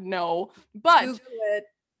 God, no. But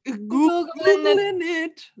Google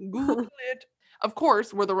it. Of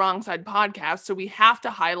course, we're the Wrong Side podcast, so we have to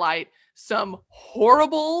highlight some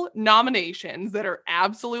horrible nominations that are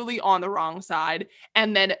absolutely on the wrong side,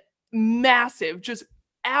 and then massive, just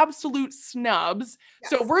absolute snubs. Yes.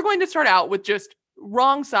 So we're going to start out with just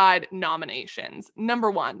wrong side nominations. Number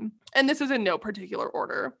 1, and this is in no particular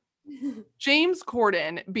order. James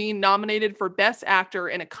Corden being nominated for Best Actor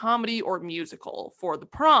in a Comedy or Musical for The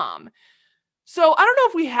Prom. So I don't know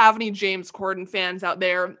if we have any James Corden fans out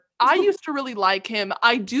there. I used to really like him.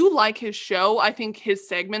 I do like his show. I think his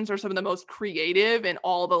segments are some of the most creative in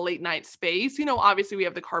all the late night space. You know, obviously we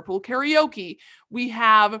have the carpool karaoke. We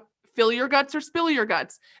have Fill Your Guts or Spill Your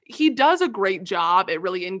Guts. He does a great job at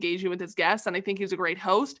really engaging with his guests, and I think he's a great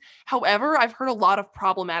host. However, I've heard a lot of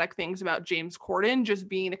problematic things about James Corden just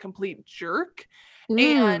being a complete jerk.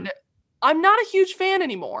 And I'm not a huge fan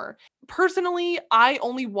anymore. Personally, I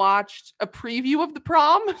only watched a preview of The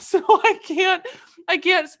Prom, so I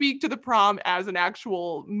can't speak to The Prom as an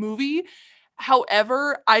actual movie.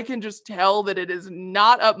 However, I can just tell that it is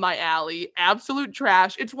not up my alley. Absolute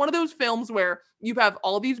trash. It's one of those films where you have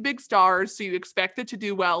all these big stars, so you expect it to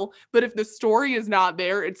do well, but if the story is not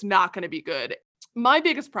there, it's not going to be good. My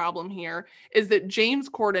biggest problem here is that James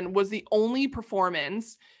Corden was the only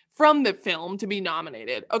performance from the film to be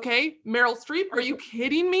nominated. Okay, Meryl Streep, are you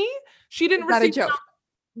kidding me? She didn't receive a joke.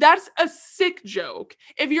 That's a sick joke.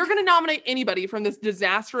 If you're going to nominate anybody from this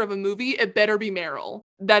disaster of a movie, it better be Meryl.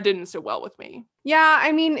 That didn't sit well with me. Yeah,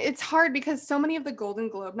 I mean, it's hard because so many of the Golden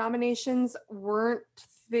Globe nominations weren't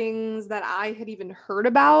things that I had even heard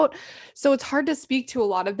about. So it's hard to speak to a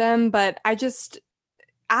lot of them, but I just,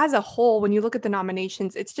 as a whole, when you look at the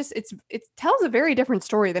nominations, it tells a very different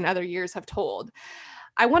story than other years have told.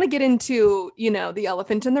 I want to get into, the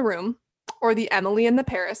elephant in the room, or the Emily in the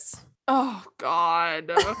Paris. Oh,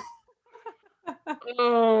 God.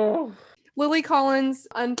 Oh. Lily Collins,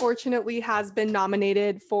 unfortunately, has been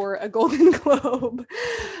nominated for a Golden Globe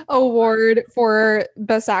award for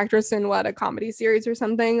Best Actress in a comedy series or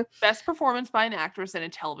something. Best performance by an actress in a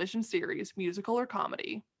television series, musical or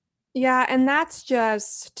comedy. Yeah, and that's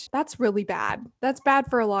really bad. That's bad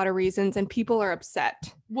for a lot of reasons, and people are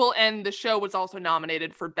upset. Well, and the show was also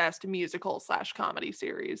nominated for Best Musical/Comedy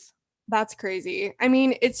Series. That's crazy. I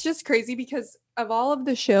mean, it's just crazy because of all of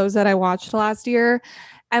the shows that I watched last year,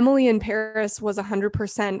 Emily in Paris was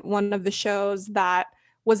 100% one of the shows that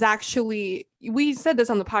was actually, we said this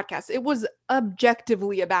on the podcast, it was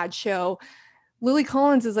objectively a bad show. Lily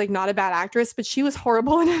Collins is not a bad actress, but she was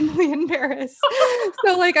horrible in Emily in Paris.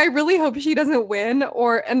 So I really hope she doesn't win,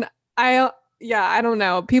 I don't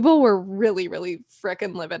know. People were really, really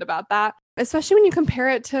freaking livid about that, especially when you compare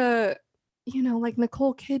it to,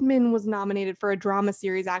 Nicole Kidman was nominated for a drama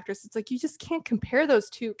series actress. It's you just can't compare those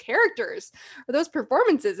two characters or those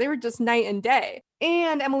performances. They were just night and day.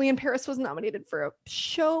 And Emily in Paris was nominated for a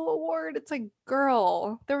show award. It's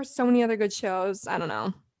girl, there were so many other good shows. I don't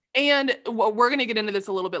know. And we're going to get into this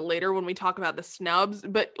a little bit later when we talk about the snubs,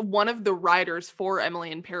 but one of the writers for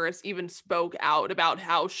Emily in Paris even spoke out about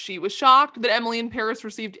how she was shocked that Emily in Paris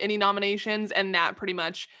received any nominations, and that pretty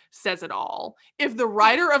much says it all. If the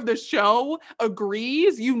writer of the show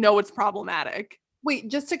agrees, you know it's problematic. Wait,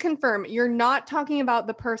 just to confirm, you're not talking about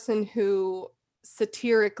the person who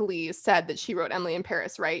satirically said that she wrote Emily in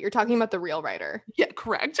Paris, right? You're talking about the real writer. Yeah,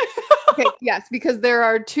 correct. Okay, yes, because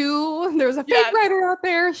there's a fake writer out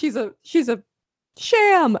there. She's a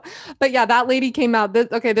sham. But yeah, that lady came out.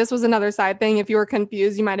 This was another side thing. If you were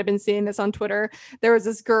confused, you might have been seeing this on Twitter. There was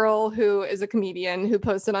this girl who is a comedian who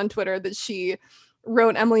posted on Twitter that she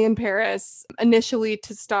wrote Emily in Paris initially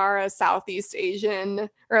to star a South Asian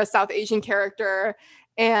character,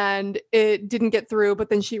 and it didn't get through, but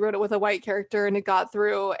then she wrote it with a white character and it got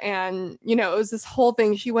through. And, it was this whole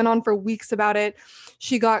thing. She went on for weeks about it.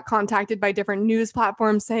 She got contacted by different news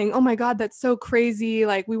platforms saying, oh my God, that's so crazy.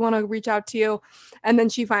 Like, we want to reach out to you. And then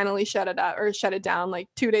she finally shut it down like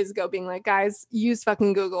 2 days ago, being like, guys, use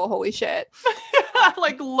fucking Google. Holy shit.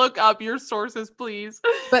 Like, look up your sources, please.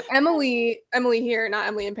 But Emily here, not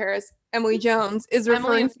Emily in Paris, Emily Jones is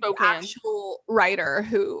referring to the actual writer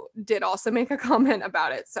who did also make a comment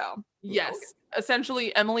about it. So yes,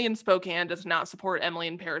 essentially Emily in Spokane does not support Emily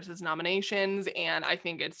in Paris's nominations. And I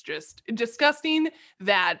think it's just disgusting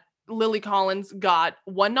that Lily Collins got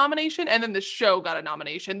one nomination and then the show got a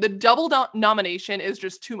nomination. The double nomination is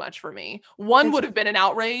just too much for me. One would have been an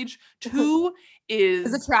outrage. Two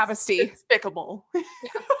is a travesty. Despicable. Yeah.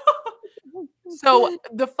 So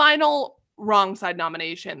the final wrong side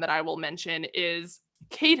nomination that I will mention is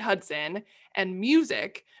Kate Hudson and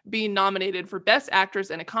music being nominated for Best Actress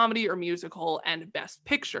in a Comedy or Musical and Best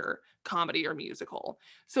Picture, Comedy or Musical.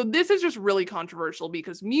 So this is just really controversial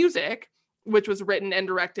because music, which was written and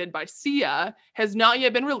directed by Sia, has not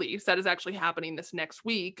yet been released. That is actually happening this next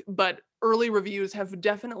week, but early reviews have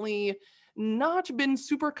definitely not been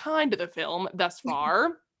super kind to the film thus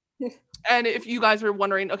far. And if you guys are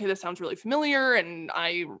wondering, okay, this sounds really familiar, and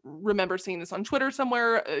I remember seeing this on Twitter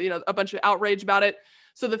somewhere, a bunch of outrage about it.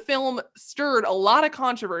 So the film stirred a lot of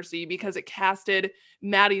controversy because it casted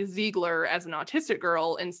Maddie Ziegler as an autistic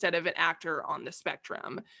girl instead of an actor on the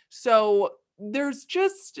spectrum. So there's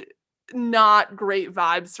just not great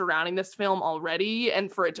vibes surrounding this film already,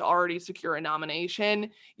 and for it to already secure a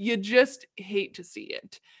nomination, you just hate to see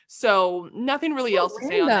it. So nothing really else to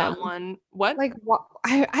say on that one. What? Like, what?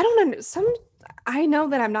 I don't know. I know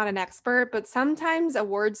that I'm not an expert, but sometimes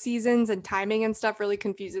award seasons and timing and stuff really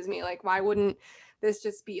confuses me. Like, why wouldn't this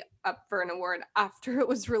just be up for an award after it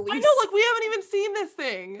was released? I know, like, we haven't even seen this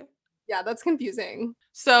thing. Yeah, that's confusing.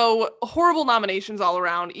 So horrible nominations all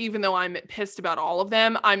around, even though I'm pissed about all of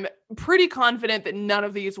them. I'm pretty confident that none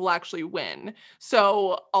of these will actually win.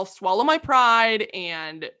 So I'll swallow my pride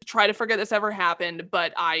and try to forget this ever happened,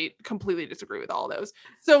 but I completely disagree with all those.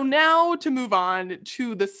 So now to move on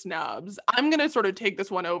to the snubs. I'm going to sort of take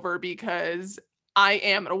this one over because I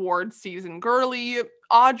am an award season girly.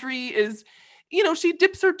 Audrey is... she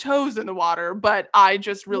dips her toes in the water, but I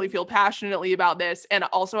just really feel passionately about this. And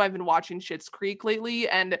also I've been watching Schitt's Creek lately,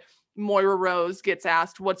 and Moira Rose gets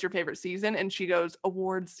asked, what's your favorite season? And she goes,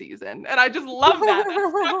 award season. And I just love that.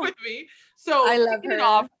 That stuck with me. So I love her. It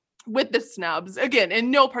off with the snubs, again, in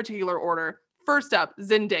no particular order. First up,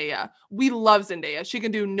 Zendaya. We love Zendaya. She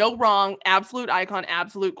can do no wrong. Absolute icon,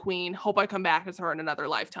 absolute queen. Hope I come back as her in another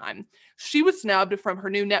lifetime. She was snubbed from her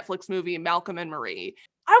new Netflix movie, Malcolm and Marie.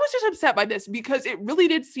 I was just upset by this because it really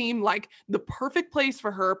did seem like the perfect place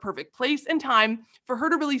for her, perfect place and time for her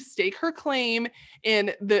to really stake her claim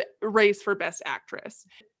in the race for Best Actress.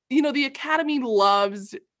 The Academy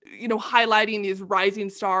loves highlighting these rising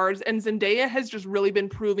stars, and Zendaya has just really been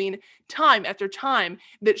proving time after time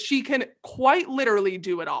that she can quite literally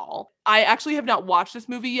do it all. I actually have not watched this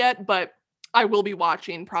movie yet, but I will be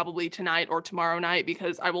watching probably tonight or tomorrow night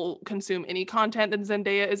because I will consume any content that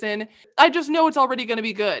Zendaya is in. I just know it's already going to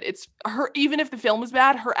be good. It's her, even if the film is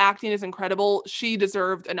bad, her acting is incredible. She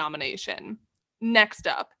deserved a nomination. Next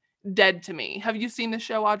up, Dead to Me. Have you seen this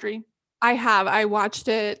show, Audrey? I have. I watched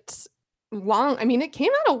it it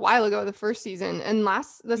came out a while ago, the first season, and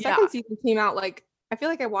the second season came out I feel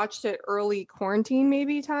like I watched it early quarantine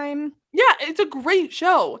maybe time. Yeah, it's a great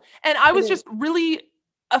show. And I was just really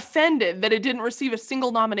offended that it didn't receive a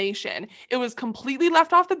single nomination. It was completely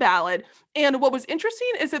left off the ballot. And what was interesting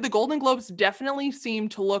is that the Golden Globes definitely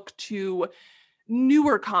seemed to look to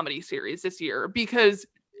newer comedy series this year because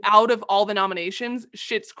out of all the nominations,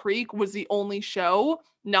 Schitt's Creek was the only show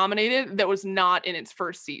nominated that was not in its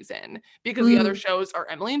first season, because the other shows are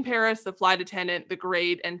Emily in Paris, The Flight Attendant, The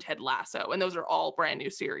Grade, and Ted Lasso, and those are all brand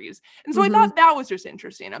new series. And so I thought that was just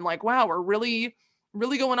interesting. I'm like, wow, we're really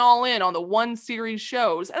going all in on the one series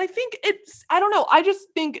shows. And I think I don't know, I just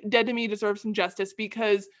think Dead to Me deserves some justice,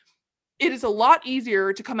 because it is a lot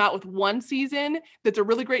easier to come out with one season that's a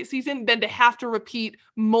really great season than to have to repeat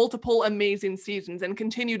multiple amazing seasons and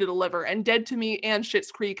continue to deliver. And Dead to Me and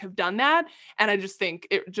Schitt's Creek have done that. And I just think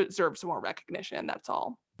it deserves more recognition. That's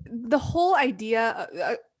all. The whole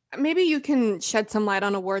idea, maybe you can shed some light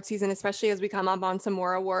on award season, especially as we come up on some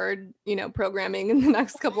more award, programming in the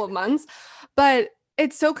next couple of months. But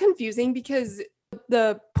it's so confusing because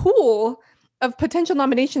the pool of potential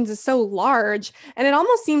nominations is so large, and it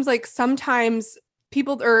almost seems like sometimes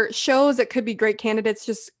people or shows that could be great candidates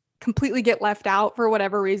just completely get left out for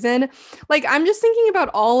whatever reason. Like, I'm just thinking about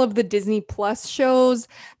all of the Disney Plus shows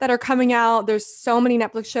that are coming out. There's so many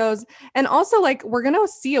Netflix shows, and also like we're gonna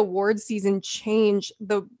see award season change,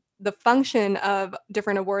 the function of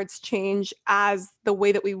different awards change as the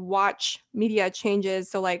way that we watch media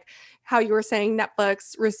changes. So like how you were saying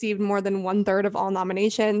Netflix received more than 1/3 of all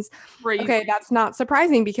nominations. Crazy. Okay, that's not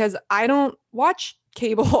surprising because I don't watch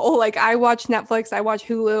cable. Like, I watch Netflix, I watch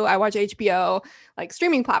Hulu, I watch HBO, like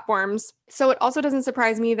streaming platforms. So it also doesn't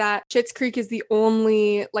surprise me that Schitt's Creek is the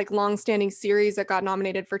only like long-standing series that got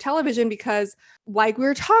nominated for television, because like we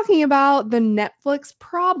were talking about, the Netflix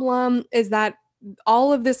problem is that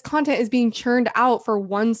all of this content is being churned out for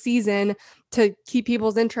one season to keep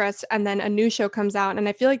people's interest, and then a new show comes out. And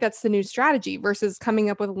I feel like that's the new strategy versus coming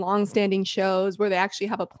up with long-standing shows where they actually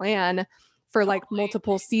have a plan for like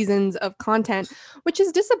multiple seasons of content, which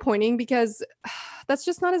is disappointing because that's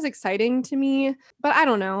just not as exciting to me. But I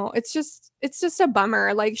don't know. It's just a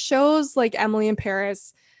bummer. Like shows like Emily in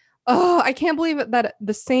Paris. Oh, I can't believe that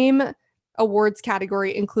the same awards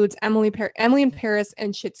category includes Emily in Paris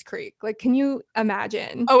and Schitt's Creek. Like, can you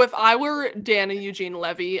imagine? Oh, if I were Dana Eugene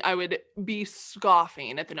Levy, I would be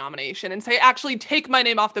scoffing at the nomination and say, actually, take my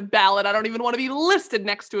name off the ballot. I don't even want to be listed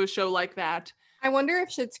next to a show like that. I wonder if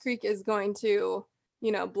Schitt's Creek is going to,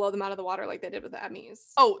 blow them out of the water like they did with the Emmys.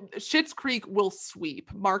 Oh, Schitt's Creek will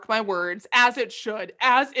sweep. Mark my words. As it should.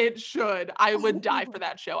 As it should. I would die for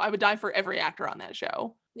that show. I would die for every actor on that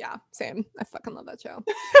show. Yeah, same. I fucking love that show.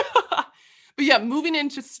 But yeah, moving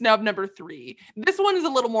into snub number 3. This one is a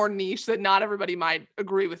little more niche that not everybody might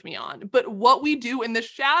agree with me on. But What We Do in the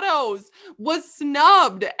Shadows was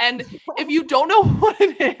snubbed. And if you don't know what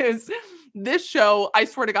it is, this show, I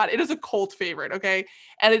swear to God, it is a cult favorite, okay?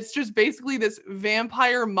 And it's just basically this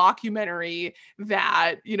vampire mockumentary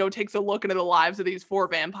that, takes a look into the lives of these 4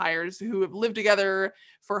 vampires who have lived together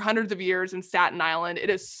for hundreds of years in Staten Island. It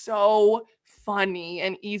is so funny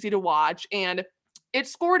and easy to watch. And it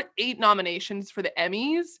scored 8 nominations for the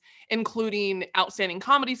Emmys, including Outstanding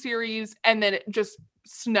Comedy Series, and then it just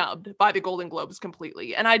snubbed by the Golden Globes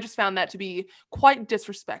completely. And I just found that to be quite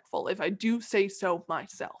disrespectful, if I do say so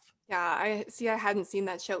myself. Yeah, I hadn't seen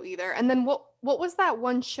that show either. And then what was that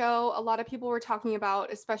one show a lot of people were talking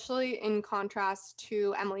about, especially in contrast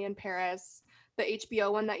to Emily in Paris, the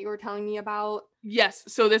HBO one that you were telling me about? Yes.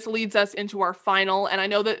 So this leads us into our final, and I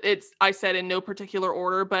know that I said in no particular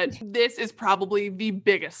order, but this is probably the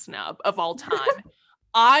biggest snub of all time.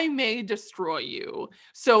 I May Destroy You.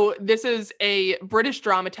 So this is a British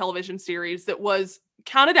drama television series that was,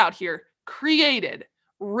 counted out here, created,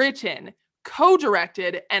 written,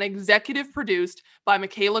 co-directed, and executive produced by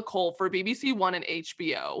Michaela Cole for BBC One and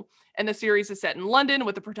HBO. And the series is set in London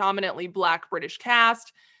with a predominantly Black British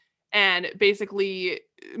cast. And basically,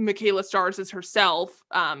 Michaela stars as herself.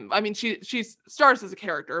 She stars as a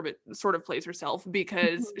character, but sort of plays herself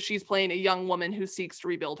because she's playing a young woman who seeks to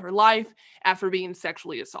rebuild her life after being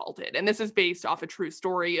sexually assaulted. And this is based off a true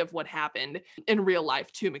story of what happened in real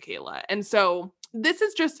life to Michaela. And so this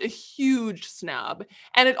is just a huge snub.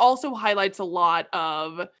 And it also highlights a lot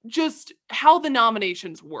of just how the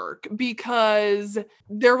nominations work, because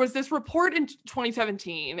there was this report in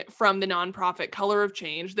 2017 from the nonprofit Color of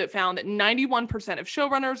Change that found that 91% of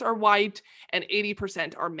showrunners are white and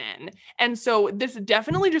 80% are men. And so this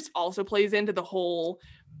definitely just also plays into the whole,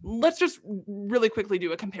 let's just really quickly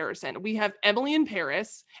do a comparison. We have Emily in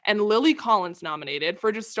Paris and Lily Collins nominated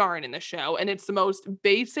for just starring in the show. And it's the most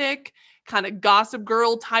basic kind of Gossip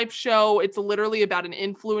Girl type show. It's literally about an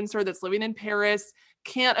influencer that's living in Paris,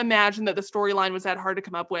 Can't imagine that the storyline was that hard to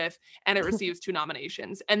come up with, and it receives 2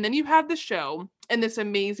 nominations. And then you have the show and this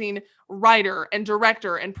amazing writer and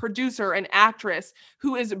director and producer and actress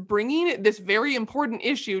who is bringing this very important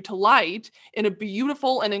issue to light in a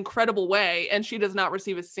beautiful and incredible way, and she does not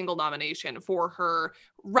receive a single nomination for her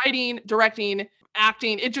writing, directing,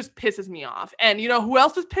 acting. It just pisses me off. And you know who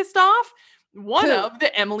else is pissed off? One of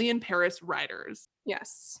the Emily in Paris writers.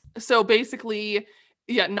 Yes. So basically,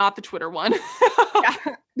 yeah, not the Twitter one.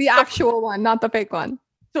 Yeah, the actual one, not the fake one.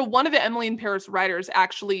 So one of the Emily in Paris writers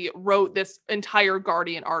actually wrote this entire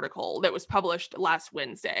Guardian article that was published last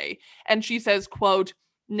Wednesday. And she says, quote,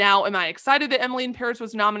 "Now, am I excited that Emily in Paris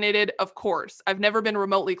was nominated? Of course. I've never been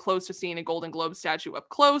remotely close to seeing a Golden Globe statue up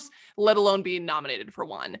close, let alone being nominated for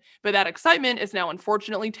one. But that excitement is now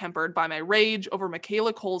unfortunately tempered by my rage over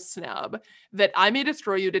Michaela Cole's snub. That I May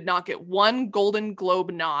Destroy You did not get one Golden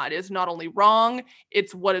Globe nod is not only wrong,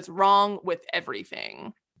 it's what is wrong with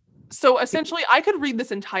everything." So essentially, I could read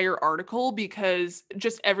this entire article because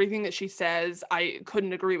just everything that she says, I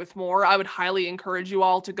couldn't agree with more. I would highly encourage you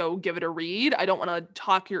all to go give it a read. I don't want to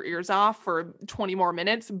talk your ears off for 20 more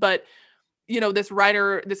minutes, but you know, this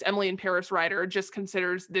writer, this Emily in Paris writer, just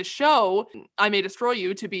considers this show, I May Destroy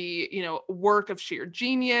You, to be, you know, work of sheer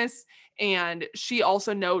genius. And she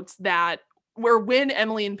also notes that when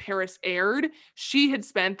Emily in Paris aired, she had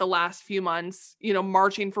spent the last few months, you know,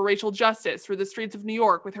 marching for racial justice through the streets of New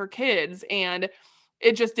York with her kids. And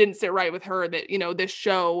it just didn't sit right with her that, you know, this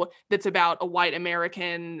show that's about a white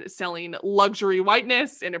American selling luxury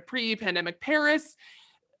whiteness in a pre-pandemic Paris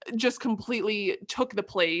just completely took the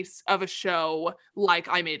place of a show like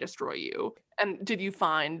I May Destroy You. And did you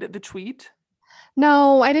find the tweet?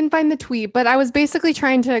 No, I didn't find the tweet, but I was basically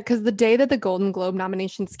trying to, because the day that the Golden Globe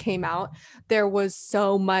nominations came out, there was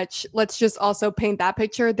so much, let's just also paint that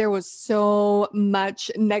picture. There was so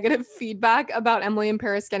much negative feedback about Emily in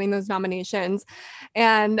Paris getting those nominations.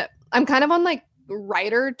 And I'm kind of on like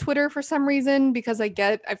writer Twitter for some reason, because I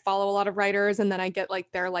follow a lot of writers and then I get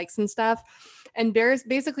like their likes and stuff. And there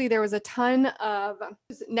was a ton of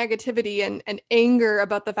negativity and anger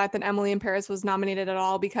about the fact that Emily in Paris was nominated at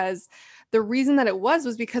all, because the reason that it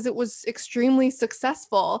was because it was extremely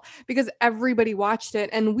successful, because everybody watched it.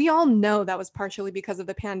 And we all know that was partially because of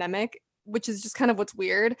the pandemic, which is just kind of what's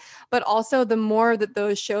weird. But also the more that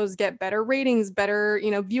those shows get better ratings, better,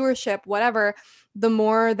 you know, viewership, whatever, the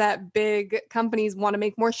more that big companies want to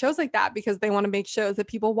make more shows like that, because they want to make shows that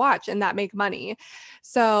people watch and that make money.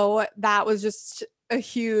 So that was just a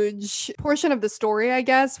huge portion of the story, I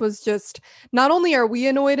guess, was just, not only are we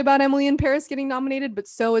annoyed about Emily in Paris getting nominated, but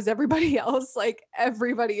so is everybody else. Like,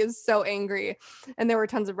 everybody is so angry. And there were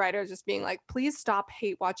tons of writers just being like, please stop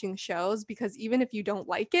hate watching shows, because even if you don't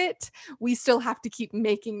like it, we still have to keep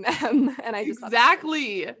making them. And I just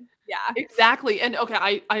exactly. Yeah, exactly. And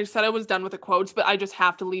okay, I said I was done with the quotes, but I just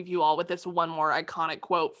have to leave you all with this one more iconic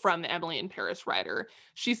quote from the Emily in Paris writer.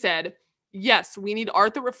 She said, "Yes, we need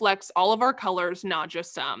art that reflects all of our colors, not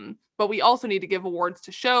just some. But we also need to give awards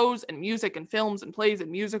to shows and music and films and plays and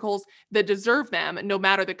musicals that deserve them, no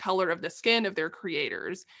matter the color of the skin of their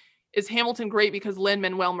creators. Is Hamilton great because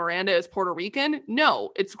Lin-Manuel Miranda is Puerto Rican?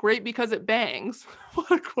 No, it's great because it bangs."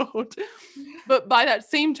 What a quote. But by that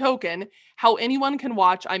same token, how anyone can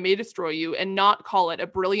watch I May Destroy You and not call it a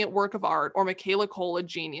brilliant work of art or Michaela Cole a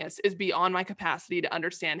genius is beyond my capacity to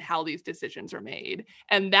understand how these decisions are made.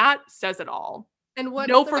 And that says it all. And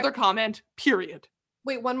no further comment, period.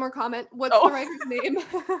 Wait, one more comment. What's the writer's name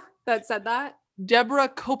that said that? Deborah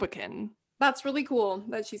Kopikin. That's really cool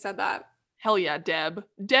that she said that. Hell yeah, Deb.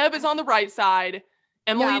 Deb is on the right side.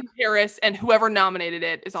 Emily in Paris and whoever nominated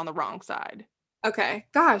it is on the wrong side. Okay.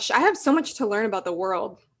 Gosh, I have so much to learn about the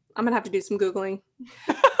world. I'm gonna have to do some Googling.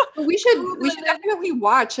 we should definitely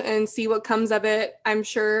watch and see what comes of it. I'm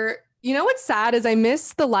sure. You know what's sad is I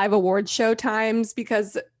miss the live award show times,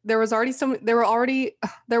 because there were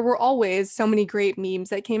always so many great memes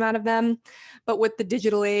that came out of them. But with the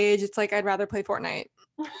digital age, it's like I'd rather play Fortnite.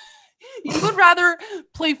 You would rather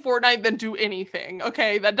play Fortnite than do anything.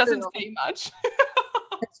 Okay, that doesn't say much.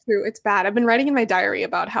 It's true. It's bad. I've been writing in my diary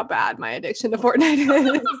about how bad my addiction to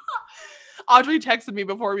Fortnite is. Audrey texted me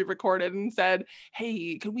before we recorded and said,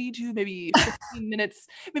 "Hey, can we do maybe 15 minutes,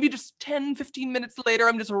 maybe just 10, 15 minutes later?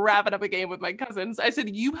 I'm just wrapping up a game with my cousins." I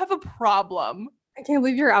said, "You have a problem." I can't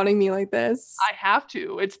believe you're outing me like this. I have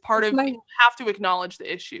to. It's part of, you have to acknowledge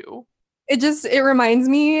the issue. It reminds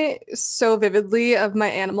me so vividly of my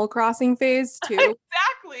Animal Crossing phase too.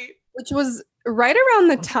 Exactly. Which was right around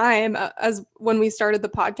the time as when we started the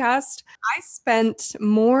podcast, I spent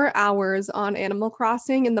more hours on Animal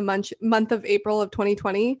Crossing in the month of April of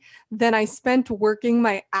 2020 than I spent working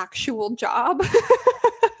my actual job.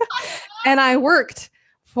 And I worked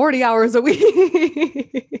 40 hours a week.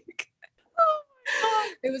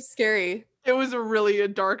 It was scary. It was a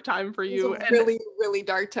dark time for you. It was a really, really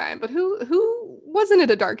dark time. But who wasn't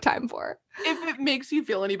it a dark time for? If it makes you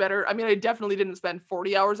feel any better, I mean, I definitely didn't spend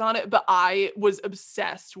 40 hours on it, but I was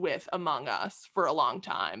obsessed with Among Us for a long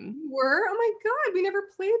time. You were? Oh my God, we never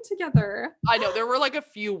played together. I know, there were like a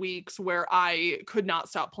few weeks where I could not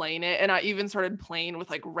stop playing it, and I even started playing with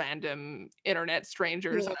like random internet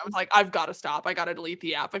strangers, and I was like, I've got to stop. I got to delete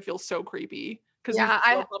the app. I feel so creepy. Yeah,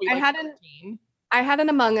 I had an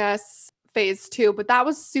Among Us phase 2, but that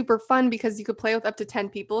was super fun because you could play with up to 10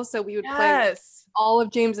 people. So we would play with all of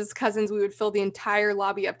James's cousins. We would fill the entire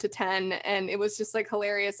lobby up to 10, and it was just like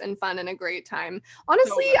hilarious and fun and a great time.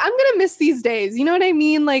 Honestly, I'm gonna miss these days. You know what I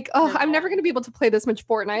mean? Like, I'm never gonna be able to play this much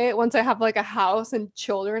Fortnite once I have like a house and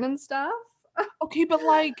children and stuff. Okay, but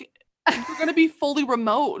like you're gonna be fully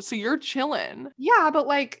remote, so you're chilling. Yeah, but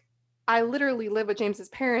like I literally live with James's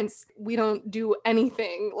parents. We don't do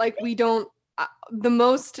anything. Like we don't. The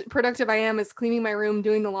most productive I am is cleaning my room,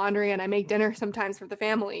 doing the laundry, and I make dinner sometimes for the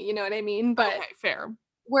family. You know what I mean? But okay, fair.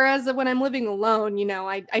 Whereas when I'm living alone, you know,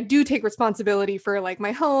 I do take responsibility for like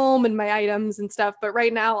my home and my items and stuff. But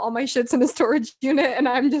right now, all my shit's in a storage unit, and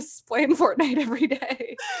I'm just playing Fortnite every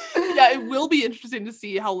day. Yeah, it will be interesting to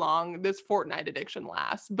see how long this Fortnite addiction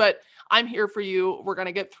lasts. But I'm here for you. We're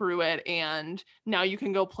gonna get through it, and now you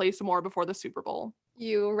can go play some more before the Super Bowl.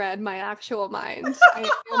 You read my actual mind. I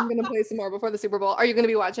am going to play some more before the Super Bowl. Are you going to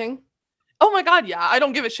be watching? Oh my God, yeah. I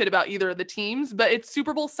don't give a shit about either of the teams, but it's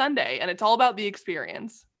Super Bowl Sunday, and it's all about the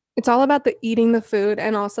experience. It's all about the eating the food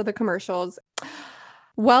and also the commercials.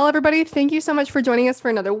 Well, everybody, thank you so much for joining us for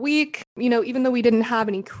another week. You know, even though we didn't have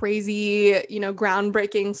any crazy, you know,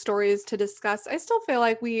 groundbreaking stories to discuss, I still feel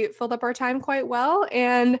like we filled up our time quite well.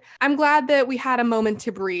 And I'm glad that we had a moment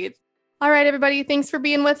to breathe. All right, everybody, thanks for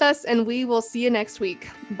being with us, and we will see you next week.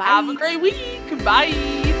 Bye. Have a great week.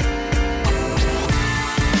 Bye.